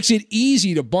 makes it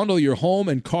easy to bundle your home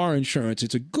and car insurance.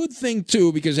 It's a good thing,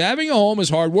 too, because having a home is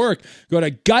hard work. Go to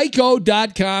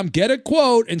geico.com, get a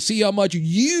quote, and see how much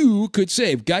you could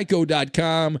save.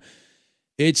 Geico.com.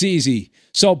 It's easy.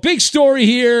 So, big story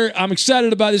here. I'm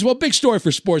excited about this. Well, big story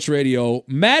for sports radio.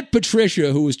 Matt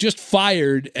Patricia, who was just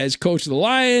fired as coach of the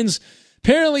Lions,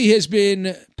 apparently has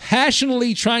been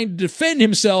passionately trying to defend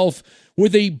himself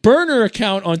with a burner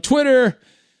account on Twitter,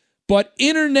 but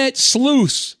internet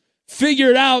sleuths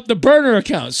figured out the burner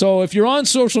account. So, if you're on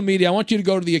social media, I want you to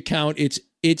go to the account. It's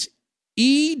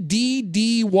EDDY,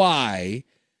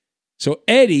 so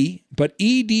Eddie, but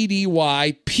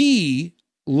EDDYP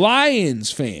Lions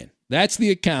fan. That's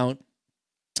the account.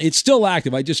 It's still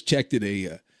active. I just checked it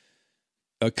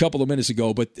a couple of minutes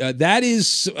ago. But that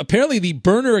is apparently the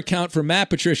burner account for Matt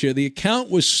Patricia. The account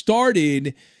was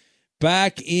started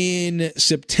back in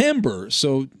September.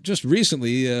 So just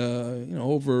recently, a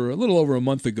little over a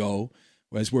month ago,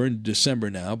 as we're in December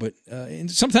now. But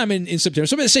sometime in September.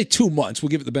 So I'm going to say 2 months. We'll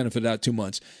give it the benefit of that, 2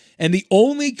 months. And the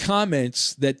only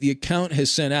comments that the account has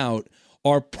sent out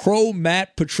are pro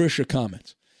Matt Patricia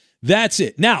comments. That's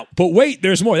it. Now, but wait,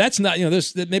 there's more. That's not,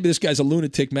 maybe this guy's a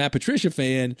lunatic Matt Patricia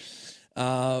fan,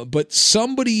 but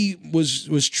somebody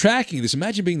was tracking this.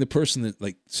 Imagine being the person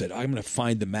that said, I'm going to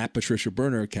find the Matt Patricia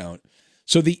burner account.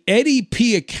 So the Eddie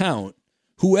P account,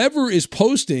 whoever is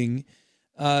posting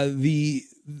the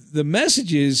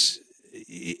messages,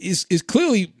 is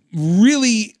clearly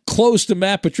really close to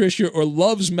Matt Patricia or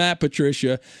loves Matt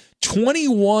Patricia.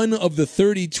 21 of the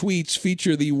 30 tweets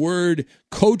feature the word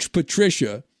Coach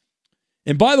Patricia.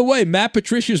 And by the way, Matt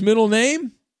Patricia's middle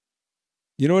name,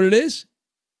 you know what it is?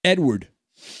 Edward.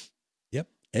 Yep,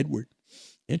 Edward.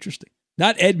 Interesting.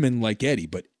 Not Edmund like Eddie,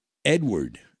 but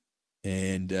Edward.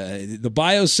 And the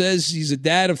bio says he's a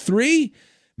dad of 3.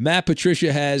 Matt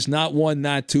Patricia has not 1,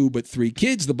 not 2, but 3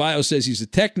 kids. The bio says he's a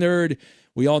tech nerd.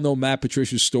 We all know Matt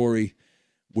Patricia's story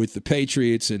with the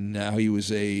Patriots and how he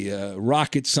was a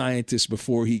rocket scientist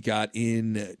before he got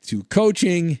into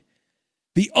coaching.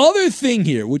 The other thing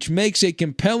here, which makes a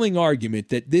compelling argument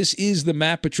that this is the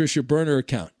Matt Patricia burner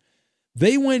account,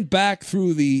 they went back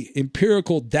through the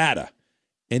empirical data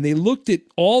and they looked at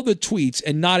all the tweets,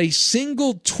 and not a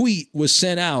single tweet was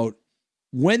sent out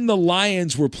when the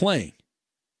Lions were playing.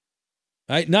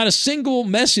 Right? Not a single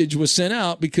message was sent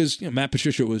out because Matt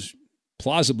Patricia was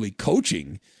plausibly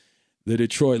coaching the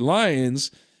Detroit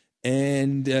Lions,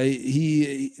 and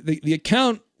the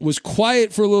account was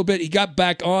quiet for a little bit. He got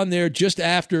back on there just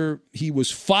after he was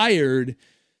fired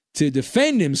to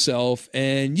defend himself,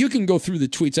 and you can go through the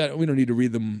tweets. We don't need to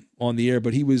read them on the air,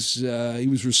 but he was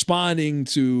responding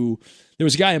to. There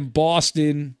was a guy in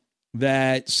Boston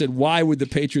that said, "Why would the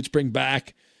Patriots bring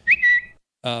back,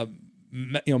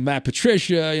 Matt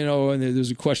Patricia?" And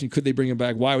there's a question: could they bring him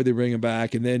back? Why would they bring him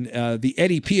back? And then the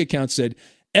Eddie P account said,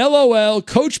 "LOL,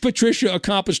 Coach Patricia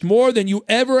accomplished more than you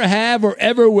ever have or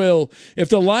ever will. If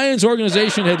the Lions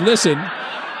organization had listened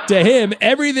to him,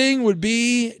 everything would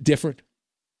be different."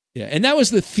 Yeah, and that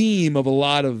was the theme of a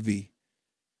lot of the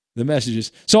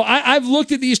messages. So I've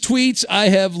looked at these tweets. I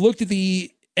have looked at the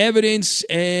evidence,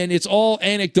 and it's all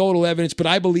anecdotal evidence, but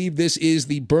I believe this is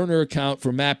the burner account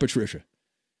for Matt Patricia.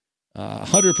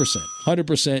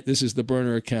 100%. This is the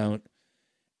burner account.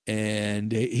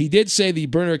 And he did say the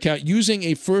burner account, using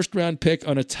a first-round pick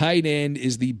on a tight end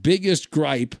is the biggest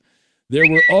gripe. There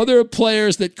were other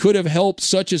players that could have helped,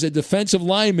 such as a defensive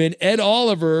lineman, Ed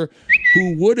Oliver,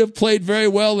 who would have played very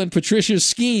well in Patricia's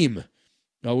scheme.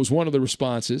 That was one of the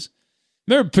responses.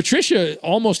 Remember, Patricia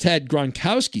almost had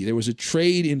Gronkowski. There was a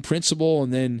trade in principle,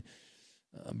 and then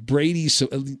Brady, so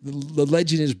the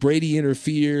legend is Brady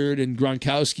interfered, and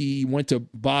Gronkowski went to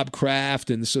Bob Kraft,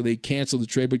 and so they canceled the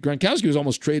trade. But Gronkowski was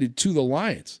almost traded to the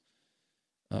Lions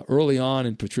early on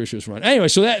in Patricia's run. Anyway,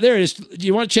 so there it is.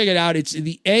 You want to check it out. It's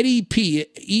the Eddie P,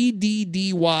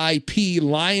 EDDYP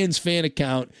Lions fan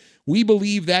account. We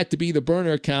believe that to be the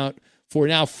burner account for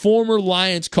now former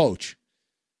Lions coach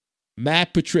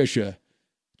Matt Patricia,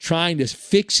 trying to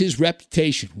fix his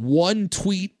reputation one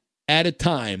tweet at a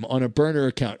time on a burner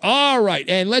account. All right,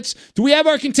 and do we have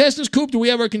our contestants, Coop? Do we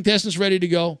have our contestants ready to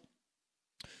go?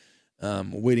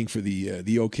 Waiting for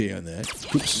the okay on that.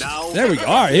 Oops. There we go.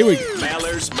 All right, here we go.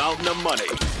 Mallers Mountain of Money.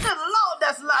 Good Lord,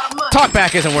 that's a lot of money.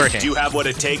 Talkback isn't working. Do you have what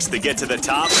it takes to get to the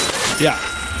top? Yeah.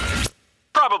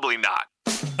 Probably not.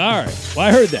 All right. Well,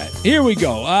 I heard that. Here we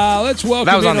go. Let's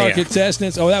welcome in our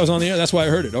contestants. Oh, that was on the air? That's why I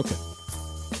heard it. Okay.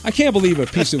 I can't believe a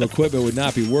piece of equipment would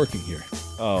not be working here.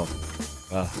 Oh.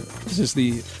 This is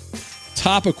the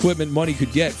top equipment money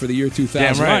could get for the year 2000.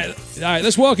 Damn right. All right,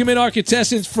 let's welcome in our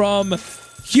contestants from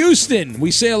Houston.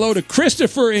 We say hello to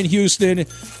Christopher in Houston,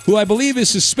 who I believe is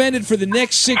suspended for the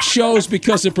next 6 shows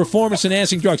because of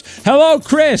performance-enhancing drugs. Hello,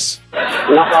 Chris. No,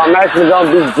 I'm actually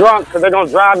going to be drunk because they're going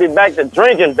to drive me back to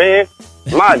drinking, man.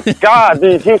 My God,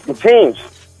 these Houston teams.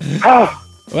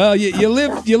 Well, you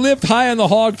lived high on the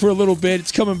hog for a little bit.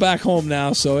 It's coming back home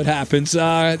now, so it happens.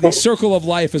 The circle of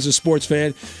life as a sports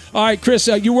fan. All right, Chris,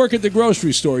 you work at the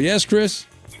grocery store. Yes, Chris?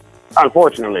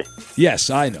 Unfortunately. Yes,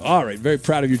 I know. All right, very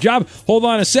proud of your job. Hold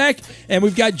on a sec. And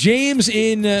we've got James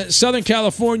in Southern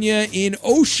California in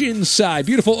Oceanside,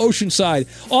 beautiful Oceanside,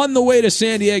 on the way to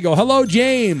San Diego. Hello,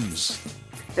 James.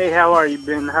 Hey, how are you,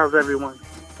 Ben? How's everyone?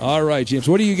 All right, James.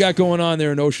 What do you got going on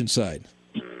there in Oceanside?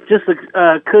 Just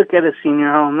a cook at a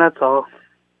senior home, that's all.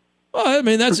 Well, I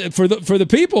mean, that's for the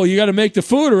people. You got to make the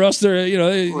food, or else they're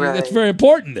right. That's very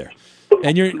important there.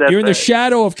 And you're in the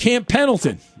shadow of Camp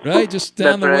Pendleton, right? Just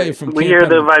down the way from. We Camp hear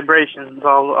Pendleton. the vibrations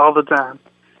all the time.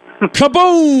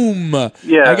 Kaboom!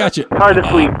 Yeah, I got you. Hard to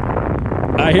sleep.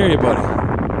 I hear you, buddy.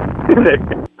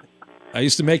 I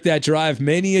used to make that drive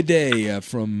many a day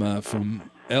from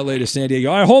L.A. to San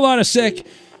Diego. All right, hold on a sec.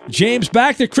 James,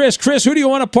 back to Chris. Chris, who do you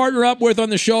want to partner up with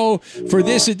on the show for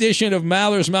this edition of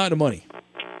Maller's Mountain of Money?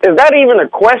 Is that even a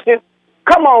question?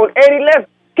 Come on, Eddie, let's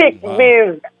kick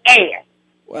Ben's ass.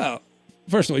 Well,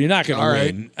 first of all, you're not going to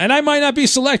win. Right. And I might not be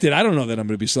selected. I don't know that I'm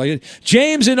going to be selected.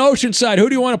 James in Oceanside, who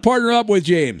do you want to partner up with,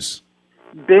 James?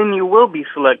 Ben, you will be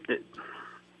selected.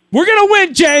 We're going to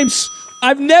win, James.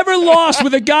 I've never lost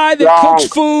with a guy that cooks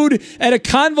food at a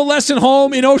convalescent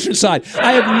home in Oceanside.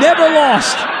 I have never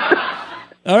lost.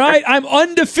 All right? I'm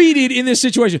undefeated in this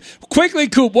situation. Quickly,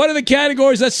 Coop, what are the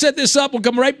categories? Let's set this up. We'll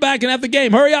come right back and have the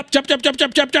game. Hurry up. Chop, chop, chop,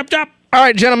 chop, chop, chop, chop. All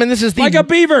right, gentlemen, this is the... Like a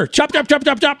beaver. Chop, chop, chop,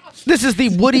 chop, chop. This is the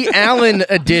Woody Allen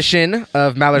edition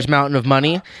of Maller's Mountain of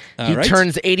Money. He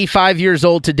turns 85 years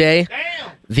old today.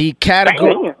 Damn.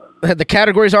 The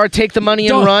categories are take the money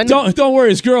and run. Don't worry,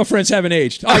 his girlfriends haven't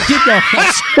aged. All right, keep going.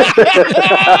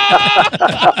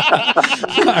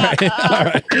 all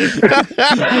right.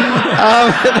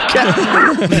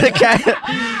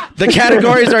 The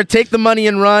categories are take the money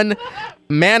and run,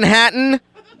 Manhattan,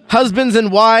 husbands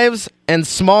and wives, and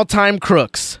small-time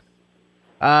crooks.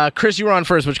 Chris, you were on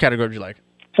first. Which category would you like?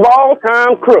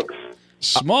 Small-time crooks.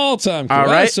 Small-time crooks. All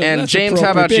right, and James, how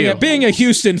about you? Being a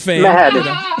Houston fan.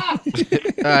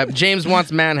 James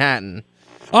wants Manhattan.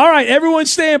 All right, everyone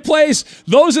stay in place.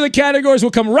 Those are the categories. We'll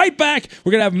come right back.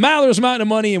 We're going to have Maller's Mountain of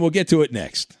Money, and we'll get to it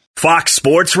next. Fox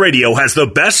Sports Radio has the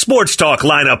best sports talk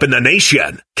lineup in the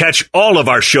nation. Catch all of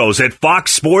our shows at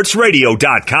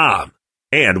foxsportsradio.com.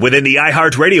 And within the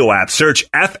iHeartRadio app, search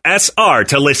FSR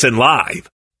to listen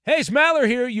live. Hey, it's Maller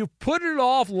here. You put it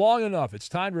off long enough. It's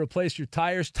time to replace your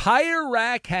tires. Tire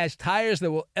Rack has tires that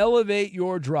will elevate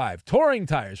your drive. Touring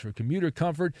tires for commuter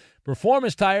comfort,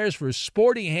 performance tires for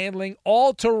sporty handling,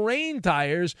 all-terrain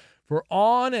tires for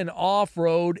on- and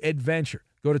off-road adventure.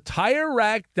 Go to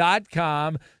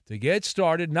TireRack.com to get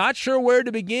started. Not sure where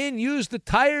to begin? Use the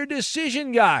Tire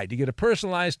Decision Guide to get a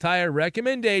personalized tire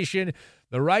recommendation.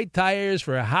 The right tires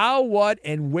for how, what,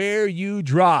 and where you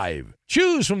drive.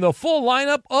 Choose from the full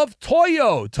lineup of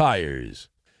Toyo tires.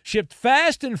 Shipped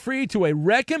fast and free to a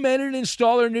recommended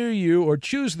installer near you, or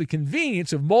choose the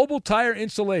convenience of mobile tire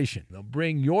installation. They'll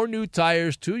bring your new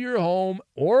tires to your home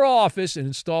or office and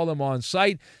install them on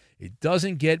site. It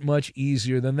doesn't get much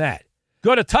easier than that.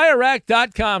 Go to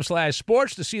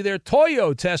TireRack.com/sports to see their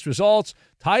Toyo test results,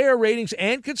 tire ratings,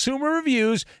 and consumer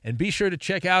reviews, and be sure to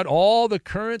check out all the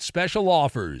current special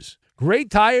offers. Great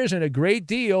tires and a great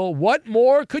deal. What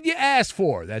more could you ask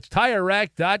for? That's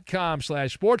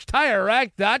TireRack.com/sports.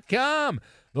 TireRack.com,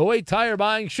 the way tire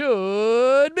buying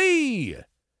should be.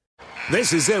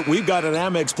 This is it. We've got an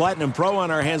Amex Platinum Pro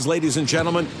on our hands, ladies and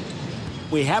gentlemen.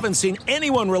 We haven't seen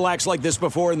anyone relax like this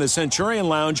before in the Centurion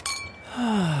Lounge.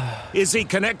 Is he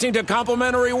connecting to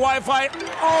complimentary Wi-Fi?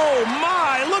 Oh,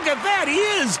 my! Look at that! He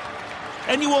is!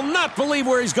 And you will not believe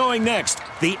where he's going next.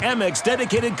 The Amex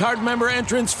dedicated card member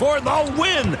entrance for the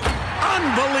win!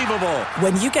 Unbelievable!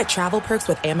 When you get travel perks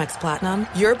with Amex Platinum,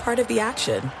 you're part of the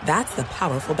action. That's the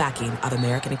powerful backing of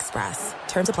American Express.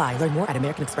 Terms apply. Learn more at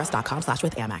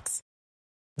americanexpress.com/withAmex.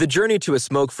 The journey to a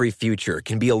smoke-free future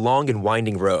can be a long and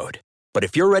winding road. But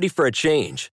if you're ready for a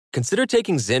change, consider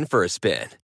taking Zyn for a spin.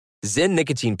 Zyn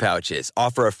nicotine pouches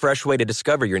offer a fresh way to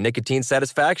discover your nicotine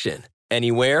satisfaction.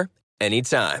 Anywhere,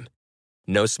 anytime.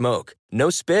 No smoke,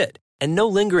 no spit, and no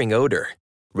lingering odor.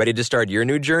 Ready to start your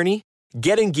new journey?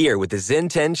 Get in gear with the Zyn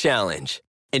 10 Challenge.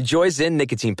 Enjoy Zyn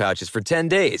nicotine pouches for 10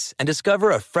 days and discover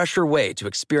a fresher way to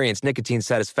experience nicotine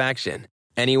satisfaction.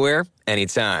 Anywhere,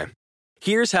 anytime.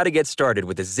 Here's how to get started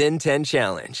with the Zyn 10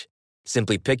 Challenge.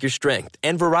 Simply pick your strength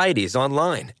and varieties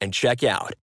online and check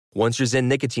out. Once your Zyn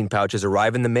nicotine pouches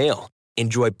arrive in the mail,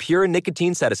 enjoy pure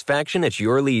nicotine satisfaction at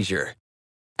your leisure.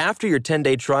 After your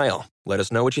 10-day trial, let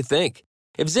us know what you think.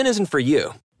 If Zyn isn't for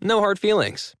you, no hard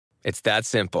feelings. It's that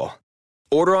simple.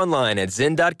 Order online at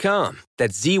Zyn.com,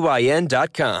 that's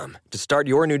ZYN.com, to start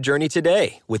your new journey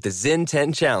today with the Zyn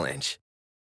 10 Challenge.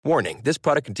 Warning, this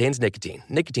product contains nicotine.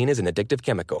 Nicotine is an addictive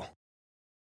chemical.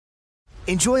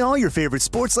 Enjoy all your favorite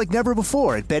sports like never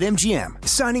before at BetMGM.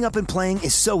 Signing up and playing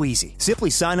is so easy.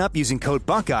 Simply sign up using code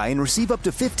Buckeye and receive up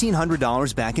to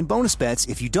 $1,500 back in bonus bets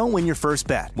if you don't win your first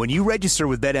bet. When you register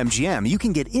with BetMGM, you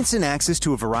can get instant access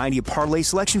to a variety of parlay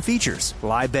selection features,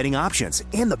 live betting options,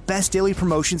 and the best daily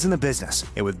promotions in the business.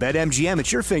 And with BetMGM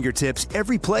at your fingertips,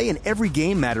 every play and every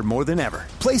game matter more than ever.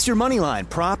 Place your moneyline,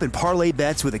 prop, and parlay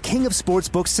bets with the king of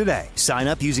sportsbooks today. Sign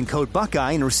up using code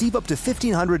Buckeye and receive up to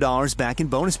 $1,500 back in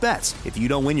bonus bets if you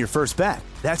don't win your first bet.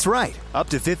 That's right, up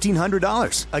to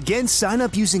 $1,500. Again, sign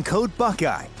up using code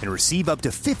Buckeye and receive up to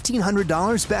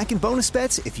 $1,500 back in bonus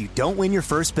bets if you don't win your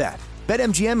first bet.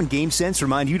 BetMGM and GameSense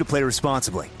remind you to play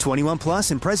responsibly. 21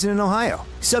 plus and present in Ohio.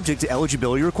 Subject to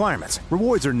eligibility requirements.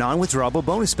 Rewards are non-withdrawable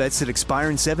bonus bets that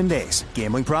expire in 7 days.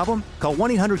 Gambling problem? Call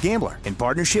 1-800-GAMBLER in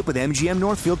partnership with MGM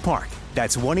Northfield Park.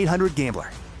 That's 1-800-GAMBLER.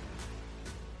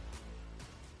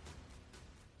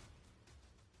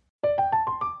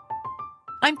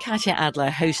 I'm Katya Adler,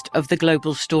 host of The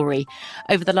Global Story.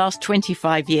 Over the last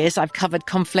 25 years, I've covered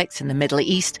conflicts in the Middle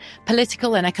East,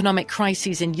 political and economic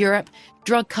crises in Europe,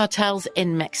 drug cartels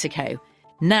in Mexico.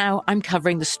 Now I'm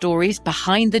covering the stories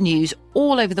behind the news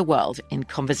all over the world in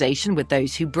conversation with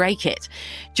those who break it.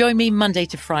 Join me Monday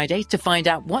to Friday to find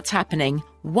out what's happening,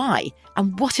 why,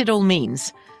 and what it all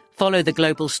means. Follow The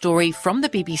Global Story from the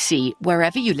BBC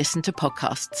wherever you listen to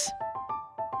podcasts.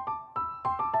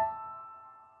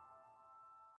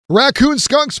 Raccoons,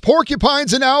 skunks,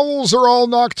 porcupines, and owls are all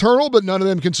nocturnal, but none of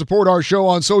them can support our show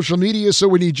on social media, so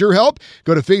we need your help.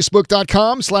 Go to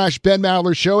Facebook.com/Ben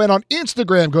Maller Show, and on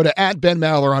Instagram, go to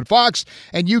 @BenMaller on Fox,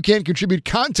 and you can contribute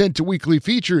content to weekly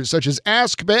features such as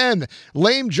Ask Ben,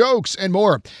 Lame Jokes, and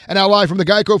more. And now live from the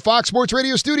Geico Fox Sports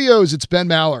Radio studios, it's Ben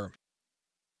Maller.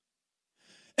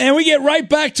 And we get right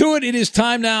back to it. It is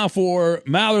time now for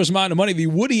Maller's Mountain of Money, the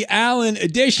Woody Allen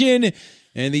edition.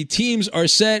 And the teams are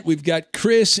set. We've got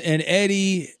Chris and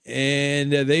Eddie,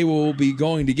 and they will be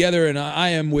going together. And I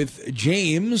am with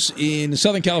James in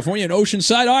Southern California in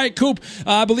Oceanside. All right, Coop,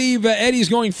 I believe Eddie's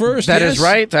going first. That is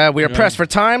right. We are pressed for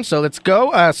time, so let's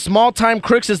go. Small-time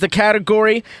crooks is the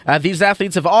category. These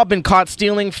athletes have all been caught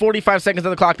stealing. 45 seconds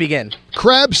of the clock begin.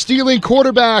 Crab stealing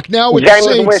quarterback now with the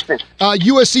Saints.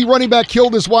 USC running back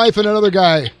killed his wife and another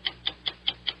guy.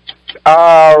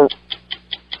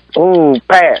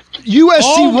 Pass.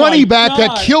 USC running back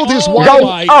that killed his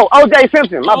wife. O.J.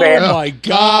 Simpson. My bad. Oh, my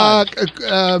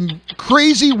God.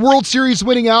 Crazy World Series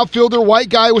winning outfielder, white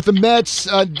guy with the Mets.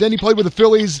 Then he played with the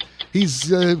Phillies.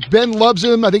 He's Ben loves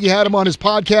him. I think he had him on his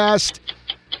podcast.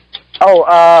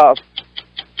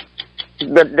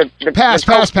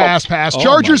 Pass.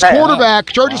 Chargers quarterback.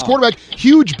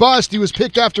 Huge bust. He was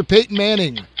picked after Peyton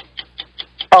Manning.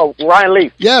 Ryan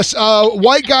Leaf. Yes,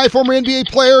 white guy, former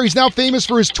NBA player. He's now famous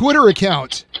for his Twitter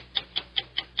account.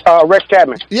 Rex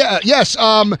Chapman. Yeah, yes.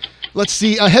 Let's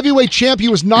see. A heavyweight champ. He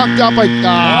was knocked out by.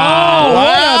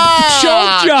 What a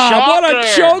choke job! What a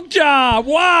choke job!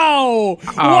 Wow!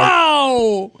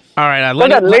 Wow! All right,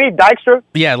 Lenny Dykstra?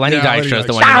 Yeah, Lenny Dykstra is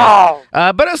the one.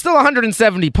 But it's still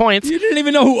 170 points. You didn't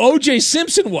even know who O.J.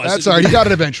 Simpson was. That's all right. He got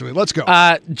it eventually. Let's go.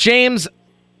 James,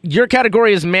 your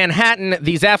category is Manhattan.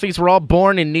 These athletes were all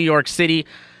born in New York City.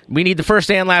 We need the first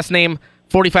and last name.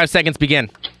 45 seconds begin.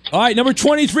 All right, number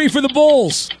 23 for the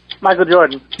Bulls. Michael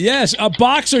Jordan. Yes, a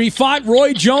boxer. He fought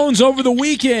Roy Jones over the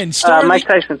weekend. Mike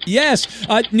Tyson. Yes,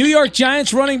 New York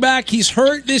Giants running back. He's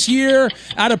hurt this year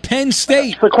out of Penn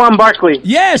State. Saquon Barkley.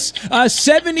 Yes,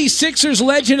 76ers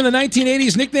legend in the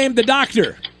 1980s, nicknamed the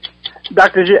Doctor.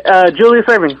 Dr. Julius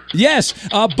Erving. Yes,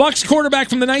 Bucks quarterback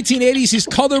from the 1980s. He's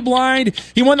colorblind.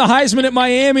 He won the Heisman at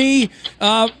Miami.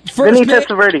 Vinny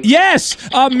Testaverde. Yes,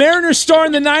 Mariners star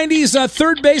in the 90s.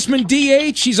 Third baseman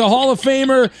DH. He's a Hall of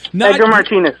Famer. Edgar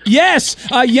Martinez. Yes,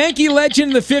 Yankee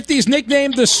legend in the 50s,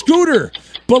 nicknamed the Scooter.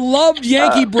 Beloved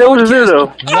Yankee broadcaster.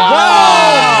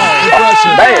 Wow!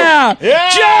 Impressive. Yeah.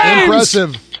 James!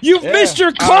 Impressive. You've missed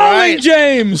your calling,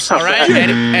 James. All right,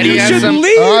 Eddie you should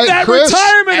leave that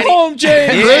retirement home,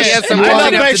 James. Let's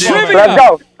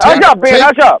go.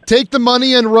 Let's go. Take the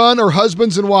money and run, or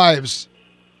husbands and wives.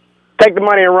 Take the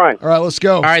money and run. All right, let's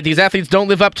go. All right, these athletes don't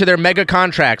live up to their mega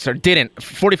contracts, or didn't.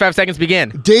 45 seconds begin.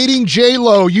 Dating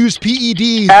J-Lo, used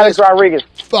PEDs. Alex Rodriguez.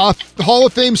 Hall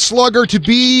of Fame slugger to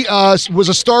be, was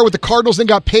a star with the Cardinals, then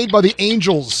got paid by the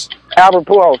Angels. Albert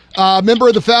Pujols. Member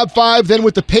of the Fab Five, then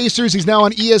with the Pacers. He's now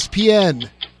on ESPN.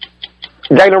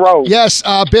 Jalen Rose. Yes,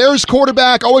 Bears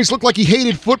quarterback, always looked like he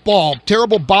hated football.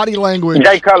 Terrible body language.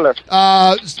 Jay Cutler.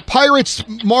 Pirates,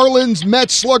 Marlins,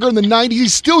 Mets slugger in the 90s.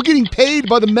 He's still getting paid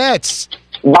by the Mets.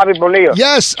 Bobby Bonilla.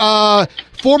 Yes,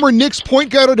 former Knicks point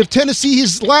guard of Tennessee.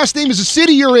 His last name is the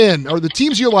city you're in, or the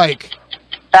teams you like.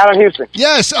 Allen Houston.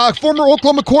 Yes, former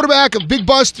Oklahoma quarterback, a big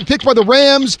bust, picked by the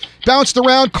Rams, bounced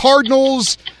around,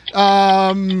 Cardinals.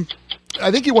 I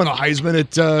think he won a Heisman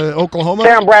at Oklahoma.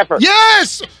 Sam Bradford.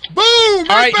 Yes! Boom! All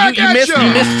right, you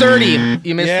missed 30.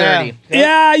 You missed 30.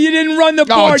 Yeah, you didn't run the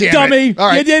board, dummy. All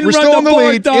right, you didn't we're run still the in the board,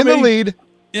 lead. dummy. In the lead.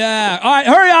 Yeah. All right,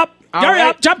 hurry up. Hurry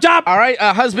up. Chop. All right,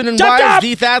 husband and wives,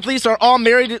 these athletes are all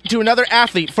married to another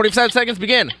athlete. 45 seconds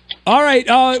begin. All right,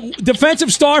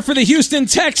 defensive star for the Houston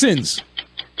Texans.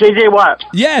 J.J. Watt.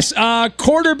 Yes,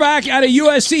 quarterback out of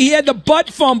USC. He had the butt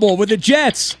fumble with the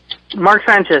Jets. Mark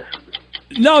Sanchez.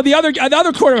 No, the other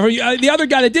quarterback, the other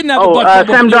guy that didn't have the butt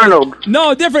fumble. Sam Darnold.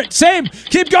 No, different. Same.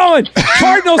 Keep going.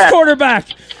 Cardinals quarterback.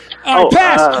 All right,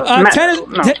 pass.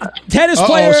 Tennis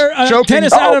player.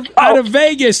 Tennis out of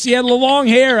Vegas. He had the long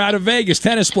hair out of Vegas.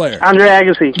 Tennis player. Andre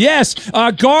Agassi. Yes.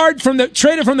 Guard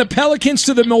traded from the Pelicans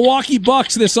to the Milwaukee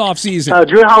Bucks this offseason.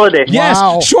 Drew Holiday. Yes.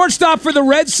 Wow. Shortstop for the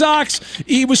Red Sox.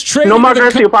 He was traded. Nomar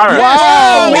Garciaparra.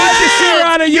 Yes. Wide receiver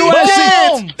out of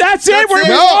USC. That's it. We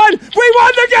won. We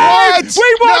won the game. What?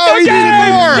 We won the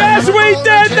game. Yes, we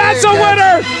did. That's a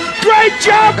winner. Great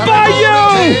job by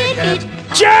you.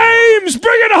 James,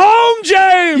 bring it home,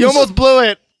 James. You almost blew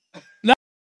it.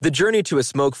 The journey to a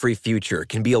smoke-free future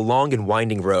can be a long and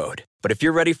winding road. But if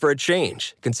you're ready for a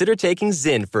change, consider taking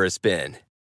Zyn for a spin.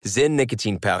 Zyn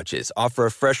nicotine pouches offer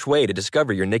a fresh way to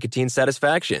discover your nicotine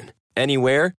satisfaction.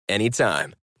 Anywhere,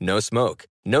 anytime. No smoke,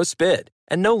 no spit,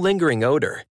 and no lingering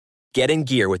odor. Get in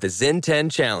gear with the Zyn 10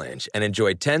 Challenge and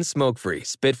enjoy 10 smoke-free,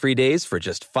 spit-free days for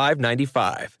just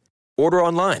 $5.95. Order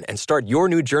online and start your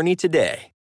new journey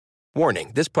today.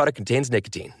 Warning, this product contains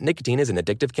nicotine. Nicotine is an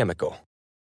addictive chemical.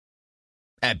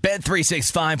 At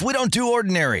Bet365, we don't do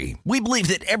ordinary. We believe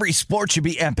that every sport should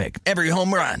be epic. Every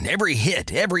home run, every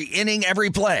hit, every inning, every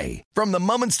play. From the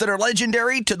moments that are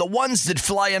legendary to the ones that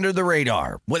fly under the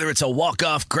radar. Whether it's a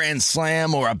walk-off grand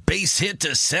slam or a base hit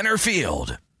to center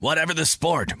field. Whatever the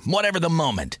sport, whatever the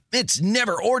moment, it's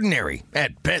never ordinary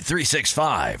at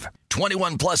Bet365.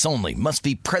 21 plus only. Must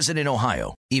be present in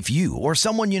Ohio. If you or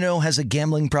someone you know has a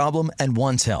gambling problem and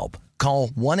wants help, call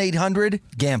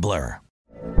 1-800-GAMBLER.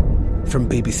 From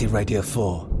BBC Radio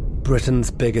 4,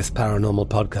 Britain's biggest paranormal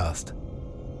podcast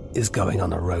is going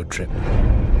on a road trip.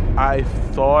 I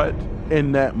thought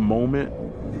in that moment,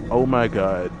 oh my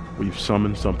God, we've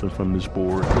summoned something from this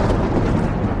board.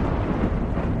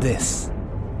 This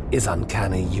is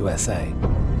Uncanny USA.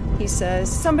 He says,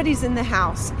 somebody's in the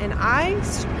house, and I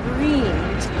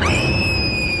screamed.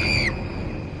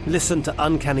 Listen to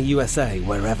Uncanny USA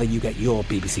wherever you get your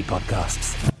BBC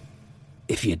podcasts,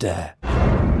 if you dare.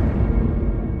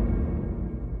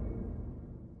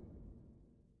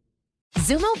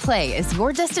 Xumo Play is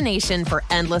your destination for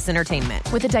endless entertainment.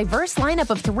 With a diverse lineup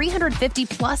of 350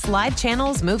 plus live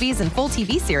channels, movies, and full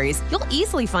TV series, you'll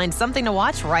easily find something to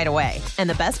watch right away. And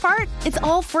the best part? It's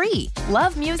all free.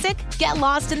 Love music? Get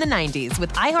lost in the 90s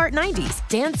with iHeart 90s.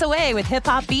 Dance away with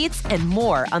hip-hop beats and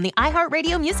more on the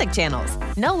iHeartRadio music channels.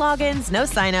 No logins, no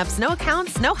signups, no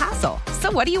accounts, no hassle.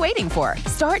 So what are you waiting for?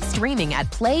 Start streaming at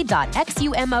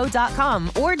play.xumo.com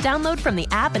or download from the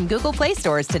app and Google Play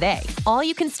stores today. All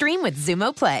you can stream with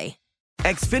Xumo Play.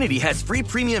 Xfinity has free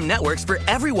premium networks for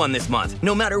everyone this month,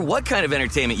 no matter what kind of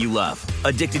entertainment you love.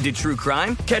 Addicted to true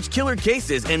crime? Catch killer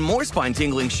cases and more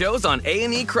spine-tingling shows on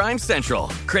A&E Crime Central.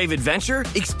 Crave adventure?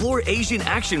 Explore Asian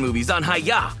action movies on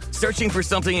Hi-Ya. Searching for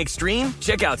something extreme?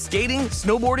 Check out skating,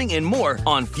 snowboarding, and more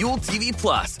on Fuel TV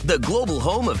Plus, the global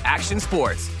home of action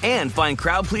sports. And find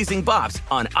crowd-pleasing bops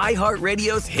on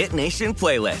iHeartRadio's Hit Nation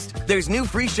playlist. There's new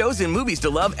free shows and movies to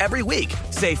love every week.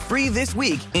 Say free this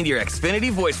week in your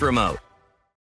Xfinity voice remote.